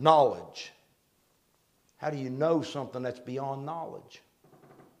knowledge, how do you know something that's beyond knowledge?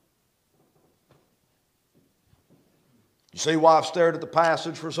 You see why I've stared at the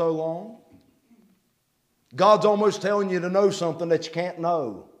passage for so long? God's almost telling you to know something that you can't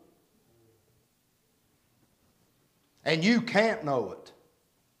know. And you can't know it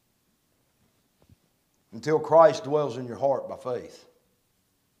until Christ dwells in your heart by faith.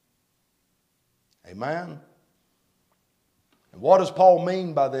 Amen? And what does Paul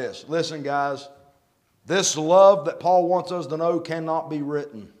mean by this? Listen, guys, this love that Paul wants us to know cannot be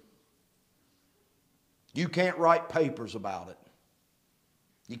written. You can't write papers about it.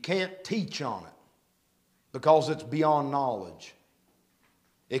 You can't teach on it because it's beyond knowledge.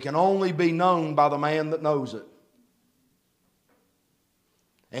 It can only be known by the man that knows it.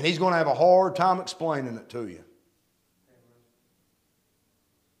 And he's going to have a hard time explaining it to you.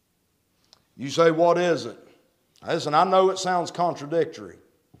 You say, what is it? Listen, I know it sounds contradictory,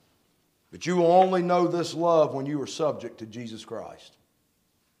 but you will only know this love when you are subject to Jesus Christ.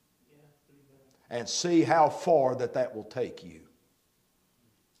 And see how far that will take you.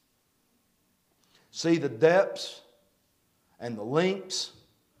 See the depths and the lengths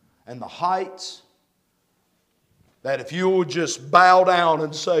and the heights, that if you will just bow down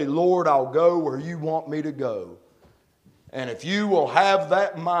and say, Lord, I'll go where you want me to go. And if you will have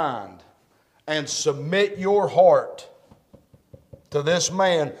that mind and submit your heart to this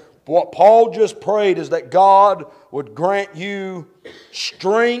man, what Paul just prayed is that God would grant you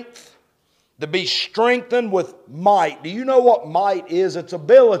strength, to be strengthened with might. Do you know what might is? It's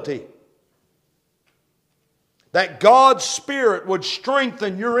ability. That God's Spirit would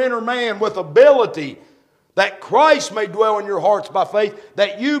strengthen your inner man with ability, that Christ may dwell in your hearts by faith,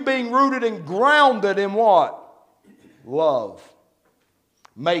 that you being rooted and grounded in what? Love,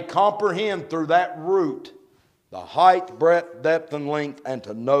 may comprehend through that root the height, breadth, depth, and length, and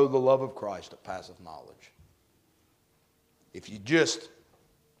to know the love of Christ that passeth knowledge. If you just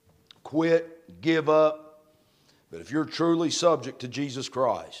quit, give up, but if you're truly subject to Jesus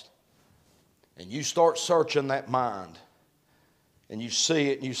Christ, and you start searching that mind, and you see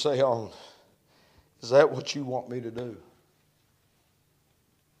it, and you say, oh, is that what you want me to do?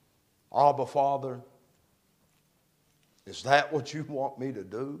 Abba, Father, is that what you want me to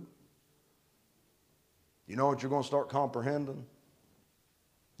do? You know what you're going to start comprehending?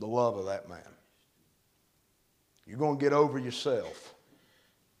 The love of that man. You're going to get over yourself.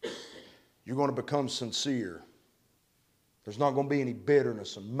 You're going to become sincere. There's not going to be any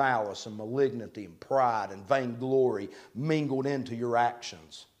bitterness and malice and malignity and pride and vainglory mingled into your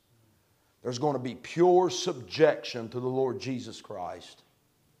actions. There's going to be pure subjection to the Lord Jesus Christ.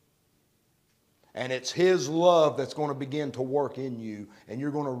 And it's His love that's going to begin to work in you, and you're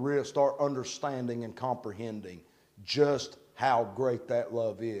going to start understanding and comprehending just how great that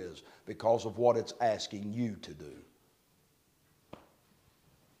love is because of what it's asking you to do.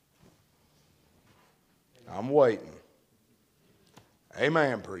 I'm waiting.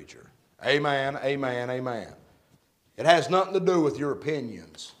 Amen, preacher. Amen, amen, amen. It has nothing to do with your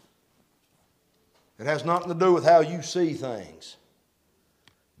opinions. It has nothing to do with how you see things.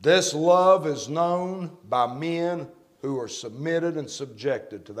 This love is known by men who are submitted and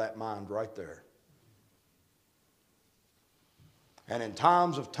subjected to that mind right there. And in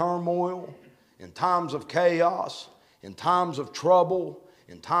times of turmoil, in times of chaos, in times of trouble,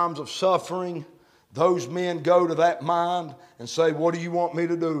 in times of suffering, those men go to that mind and say, what do you want me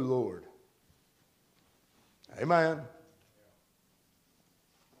to do, Lord? Amen.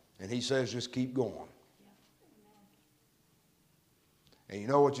 And He says, just keep going. And you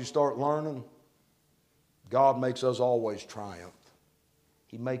know what you start learning? God makes us always triumph.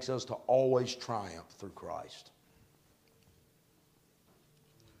 He makes us to always triumph through Christ.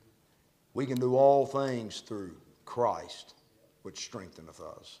 We can do all things through Christ, which strengtheneth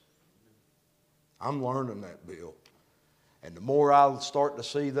us. I'm learning that, Bill. And the more I start to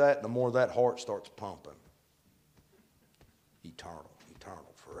see that, the more that heart starts pumping. Eternal,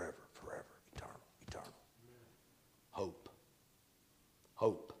 eternal, forever, forever, eternal, eternal. Hope.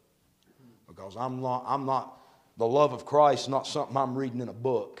 Hope. Because the love of Christ is not something I'm reading in a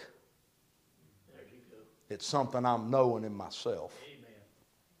book. There you go. It's something I'm knowing in myself. Amen.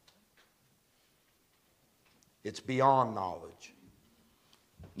 It's beyond knowledge.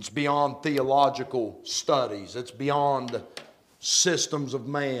 It's beyond theological studies. It's beyond systems of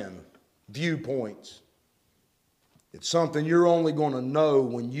man, viewpoints. It's something you're only going to know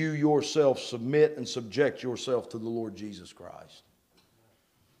when you yourself submit and subject yourself to the Lord Jesus Christ.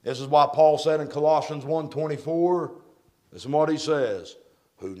 This is why Paul said in Colossians 1:24, this is what he says,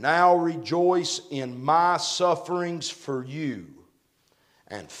 who now rejoice in my sufferings for you,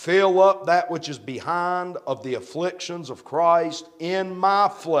 and fill up that which is behind of the afflictions of Christ in my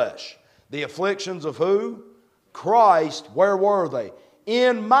flesh. The afflictions of who? Christ. Where were they?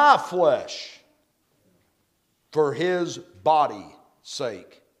 In my flesh. For his body's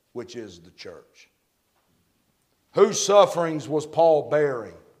sake, which is the church. Whose sufferings was Paul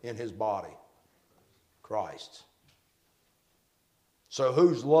bearing in his body? Christ's. So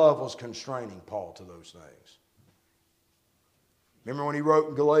whose love was constraining Paul to those things? Remember when he wrote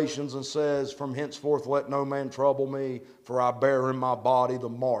in Galatians and says, from henceforth let no man trouble me, for I bear in my body the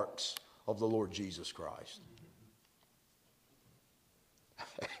marks of the Lord Jesus Christ.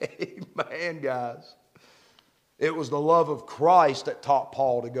 Amen, guys. It was the love of Christ that taught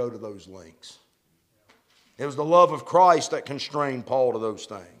Paul to go to those lengths. It was the love of Christ that constrained Paul to those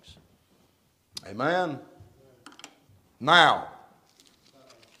things. Amen. Now,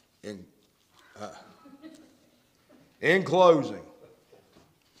 in closing,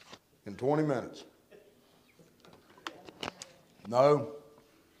 in 20 minutes. No.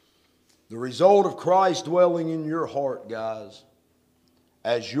 The result of Christ dwelling in your heart, guys,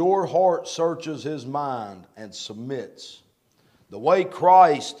 as your heart searches his mind and submits, the way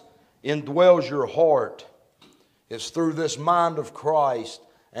Christ indwells your heart is through this mind of Christ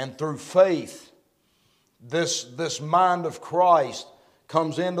and through faith. This mind of Christ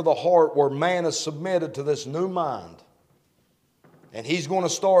comes into the heart where man is submitted to this new mind. And he's going to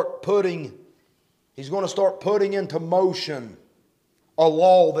start putting into motion a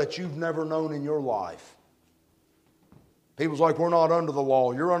law that you've never known in your life. People's like, we're not under the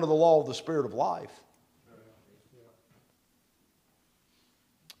law. You're under the law of the Spirit of life.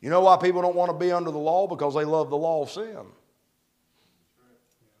 You know why people don't want to be under the law? Because they love the law of sin.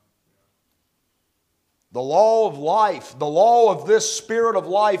 The law of life, the law of this Spirit of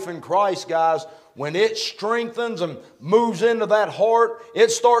life in Christ, guys, when it strengthens and moves into that heart, it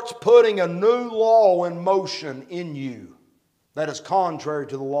starts putting a new law in motion in you that is contrary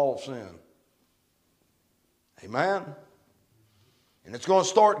to the law of sin. Amen? And it's going to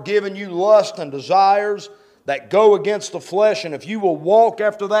start giving you lust and desires that go against the flesh. And if you will walk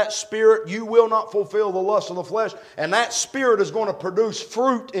after that Spirit, you will not fulfill the lust of the flesh. And that Spirit is going to produce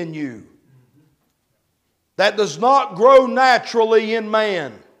fruit in you that does not grow naturally in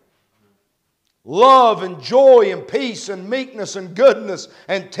man. Love and joy and peace and meekness and goodness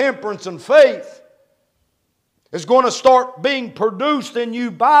and temperance and faith is going to start being produced in you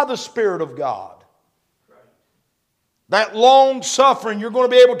by the Spirit of God. That long suffering, you're going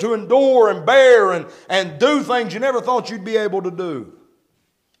to be able to endure and bear and do things you never thought you'd be able to do.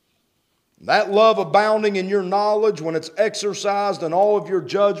 That love abounding in your knowledge, when it's exercised in all of your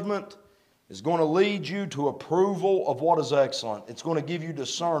judgment, is going to lead you to approval of what is excellent. It's going to give you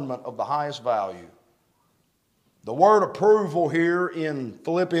discernment of the highest value. The word approval here in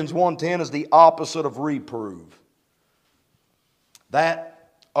Philippians 1:10 is the opposite of reprove.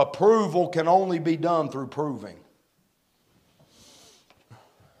 That approval can only be done through proving.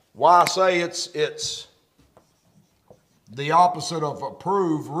 Why I say it's the opposite of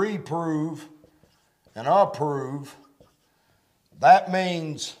approve, reprove, and approve. That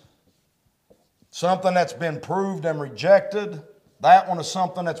means something that's been proved and rejected. That one is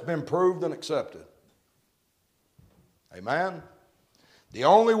something that's been proved and accepted. Amen? The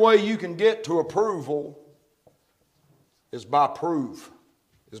only way you can get to approval is by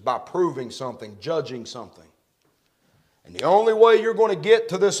proving something, judging something. And the only way you're going to get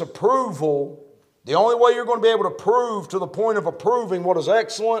to this approval, the only way you're going to be able to prove to the point of approving what is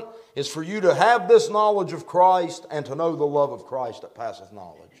excellent, is for you to have this knowledge of Christ and to know the love of Christ that passeth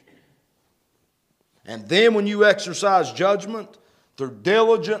knowledge. And then when you exercise judgment through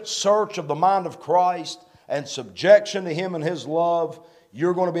diligent search of the mind of Christ and subjection to Him and His love,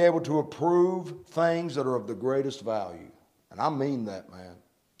 you're going to be able to approve things that are of the greatest value. And I mean that, man.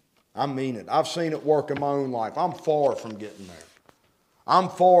 I mean it. I've seen it work in my own life. I'm far from getting there. I'm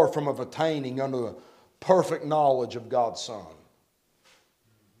far from attaining under the perfect knowledge of God's Son.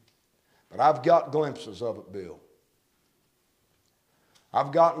 But I've got glimpses of it, Bill.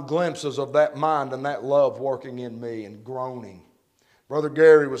 I've gotten glimpses of that mind and that love working in me and groaning. Brother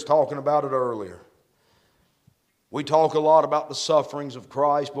Gary was talking about it earlier. We talk a lot about the sufferings of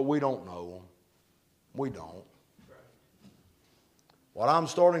Christ, but we don't know them. We don't. What I'm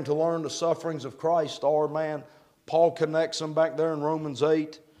starting to learn the sufferings of Christ are, man, Paul connects them back there in Romans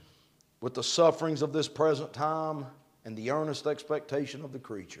 8 with the sufferings of this present time and the earnest expectation of the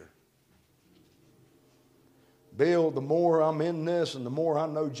creature. Bill, the more I'm in this and the more I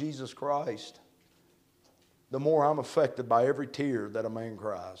know Jesus Christ, the more I'm affected by every tear that a man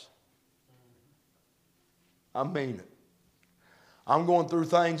cries. I mean it. I'm going through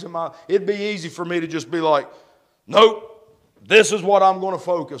things in my... It'd be easy for me to just be like, nope, this is what I'm going to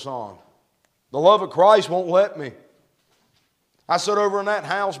focus on. The love of Christ won't let me. I sit over in that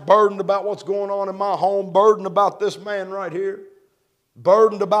house burdened about what's going on in my home, burdened about this man right here,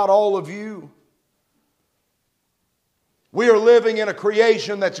 burdened about all of you. We are living in a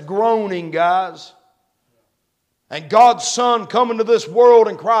creation that's groaning, guys. And God's Son come into this world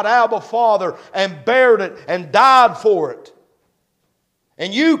and cried, Abba, Father, and bared it and died for it.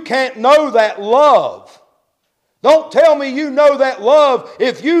 And you can't know that love. Don't tell me you know that love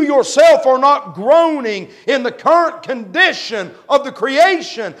if you yourself are not groaning in the current condition of the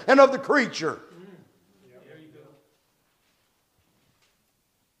creation and of the creature.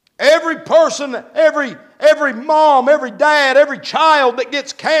 Every person, every mom, every dad, every child that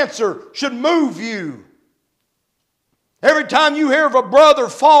gets cancer should move you. Every time you hear of a brother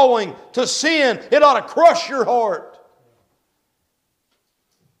falling to sin, it ought to crush your heart.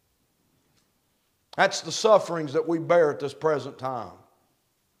 That's the sufferings that we bear at this present time.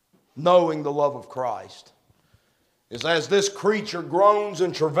 Knowing the love of Christ. Is as this creature groans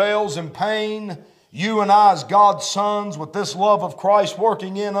and travails in pain, you and I as God's sons with this love of Christ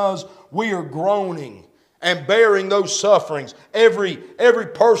working in us, we are groaning and bearing those sufferings. Every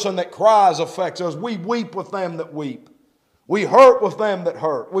person that cries affects us. We weep with them that weep. We hurt with them that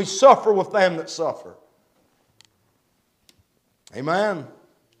hurt. We suffer with them that suffer. Amen.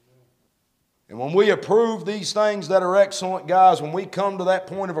 And when we approve these things that are excellent, guys, when we come to that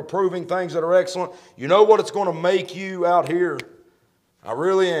point of approving things that are excellent, you know what it's going to make you out here? I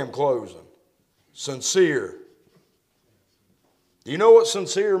really am closing. Sincere. Do you know what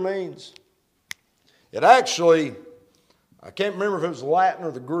sincere means? It actually, I can't remember if it was Latin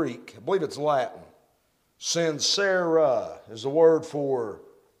or the Greek. I believe it's Latin. Sincera is the word for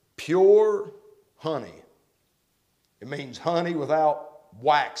pure honey. It means honey without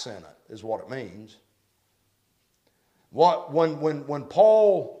wax in it, is what it means. When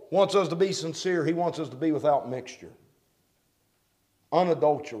Paul wants us to be sincere, he wants us to be without mixture,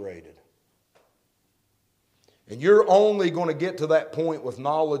 unadulterated. And you're only going to get to that point with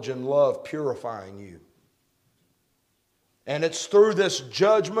knowledge and love purifying you. And it's through this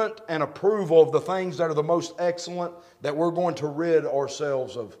judgment and approval of the things that are the most excellent that we're going to rid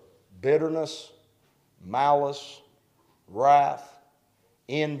ourselves of bitterness, malice, wrath,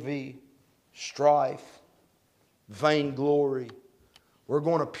 envy, strife, vainglory. We're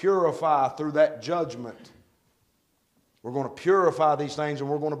going to purify through that judgment. We're going to purify these things and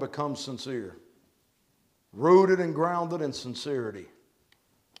we're going to become sincere. Rooted and grounded in sincerity.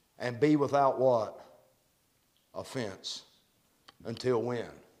 And be without what? Offense. Until when?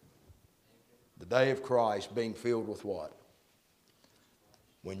 The day of Christ being filled with what?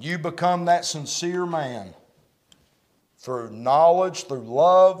 When you become that sincere man, through knowledge, through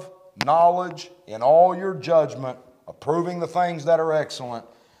love, knowledge, in all your judgment, approving the things that are excellent,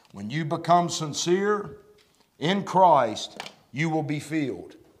 when you become sincere in Christ, you will be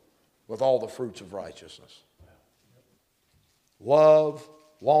filled with all the fruits of righteousness. Love,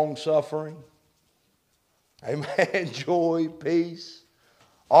 long-suffering, amen, joy, peace.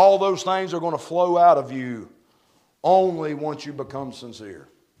 All those things are going to flow out of you only once you become sincere.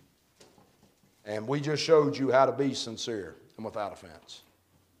 And we just showed you how to be sincere and without offense.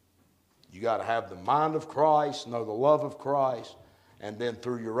 You got to have the mind of Christ, know the love of Christ, and then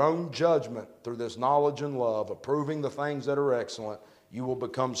through your own judgment, through this knowledge and love, approving the things that are excellent, you will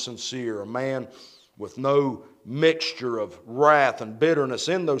become sincere, a man with no mixture of wrath and bitterness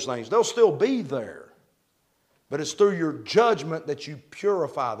in those things. They'll still be there. But it's through your judgment that you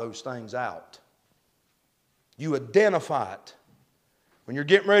purify those things out. You identify it. When you're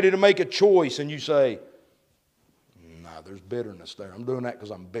getting ready to make a choice and you say, nah, there's bitterness there. I'm doing that because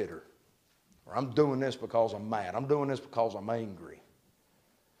I'm bitter. Or I'm doing this because I'm mad. I'm doing this because I'm angry.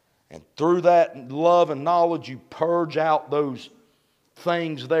 And through that love and knowledge, you purge out those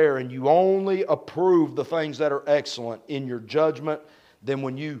things there and you only approve the things that are excellent in your judgment. Then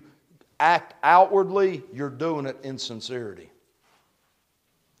when you act outwardly, you're doing it in sincerity.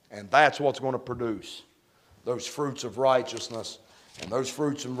 And that's what's going to produce those fruits of righteousness. And those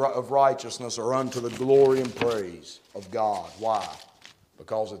fruits of righteousness are unto the glory and praise of God. Why?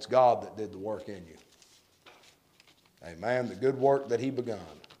 Because it's God that did the work in you. Amen. The good work that He begun.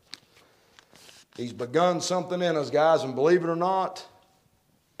 He's begun something in us, guys, and believe it or not,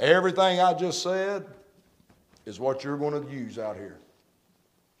 everything I just said is what you're going to use out here.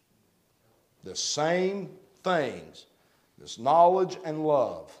 The same things, this knowledge and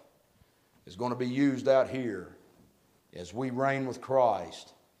love, is going to be used out here as we reign with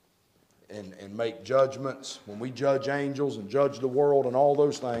Christ and make judgments. When we judge angels and judge the world and all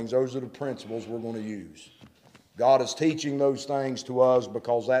those things, those are the principles we're going to use. God is teaching those things to us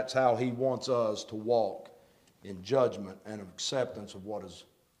because that's how He wants us to walk in judgment and acceptance of what is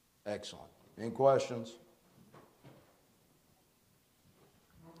excellent. Any questions?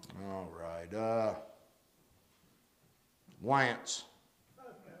 All right. Lance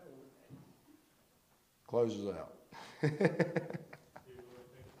closes out.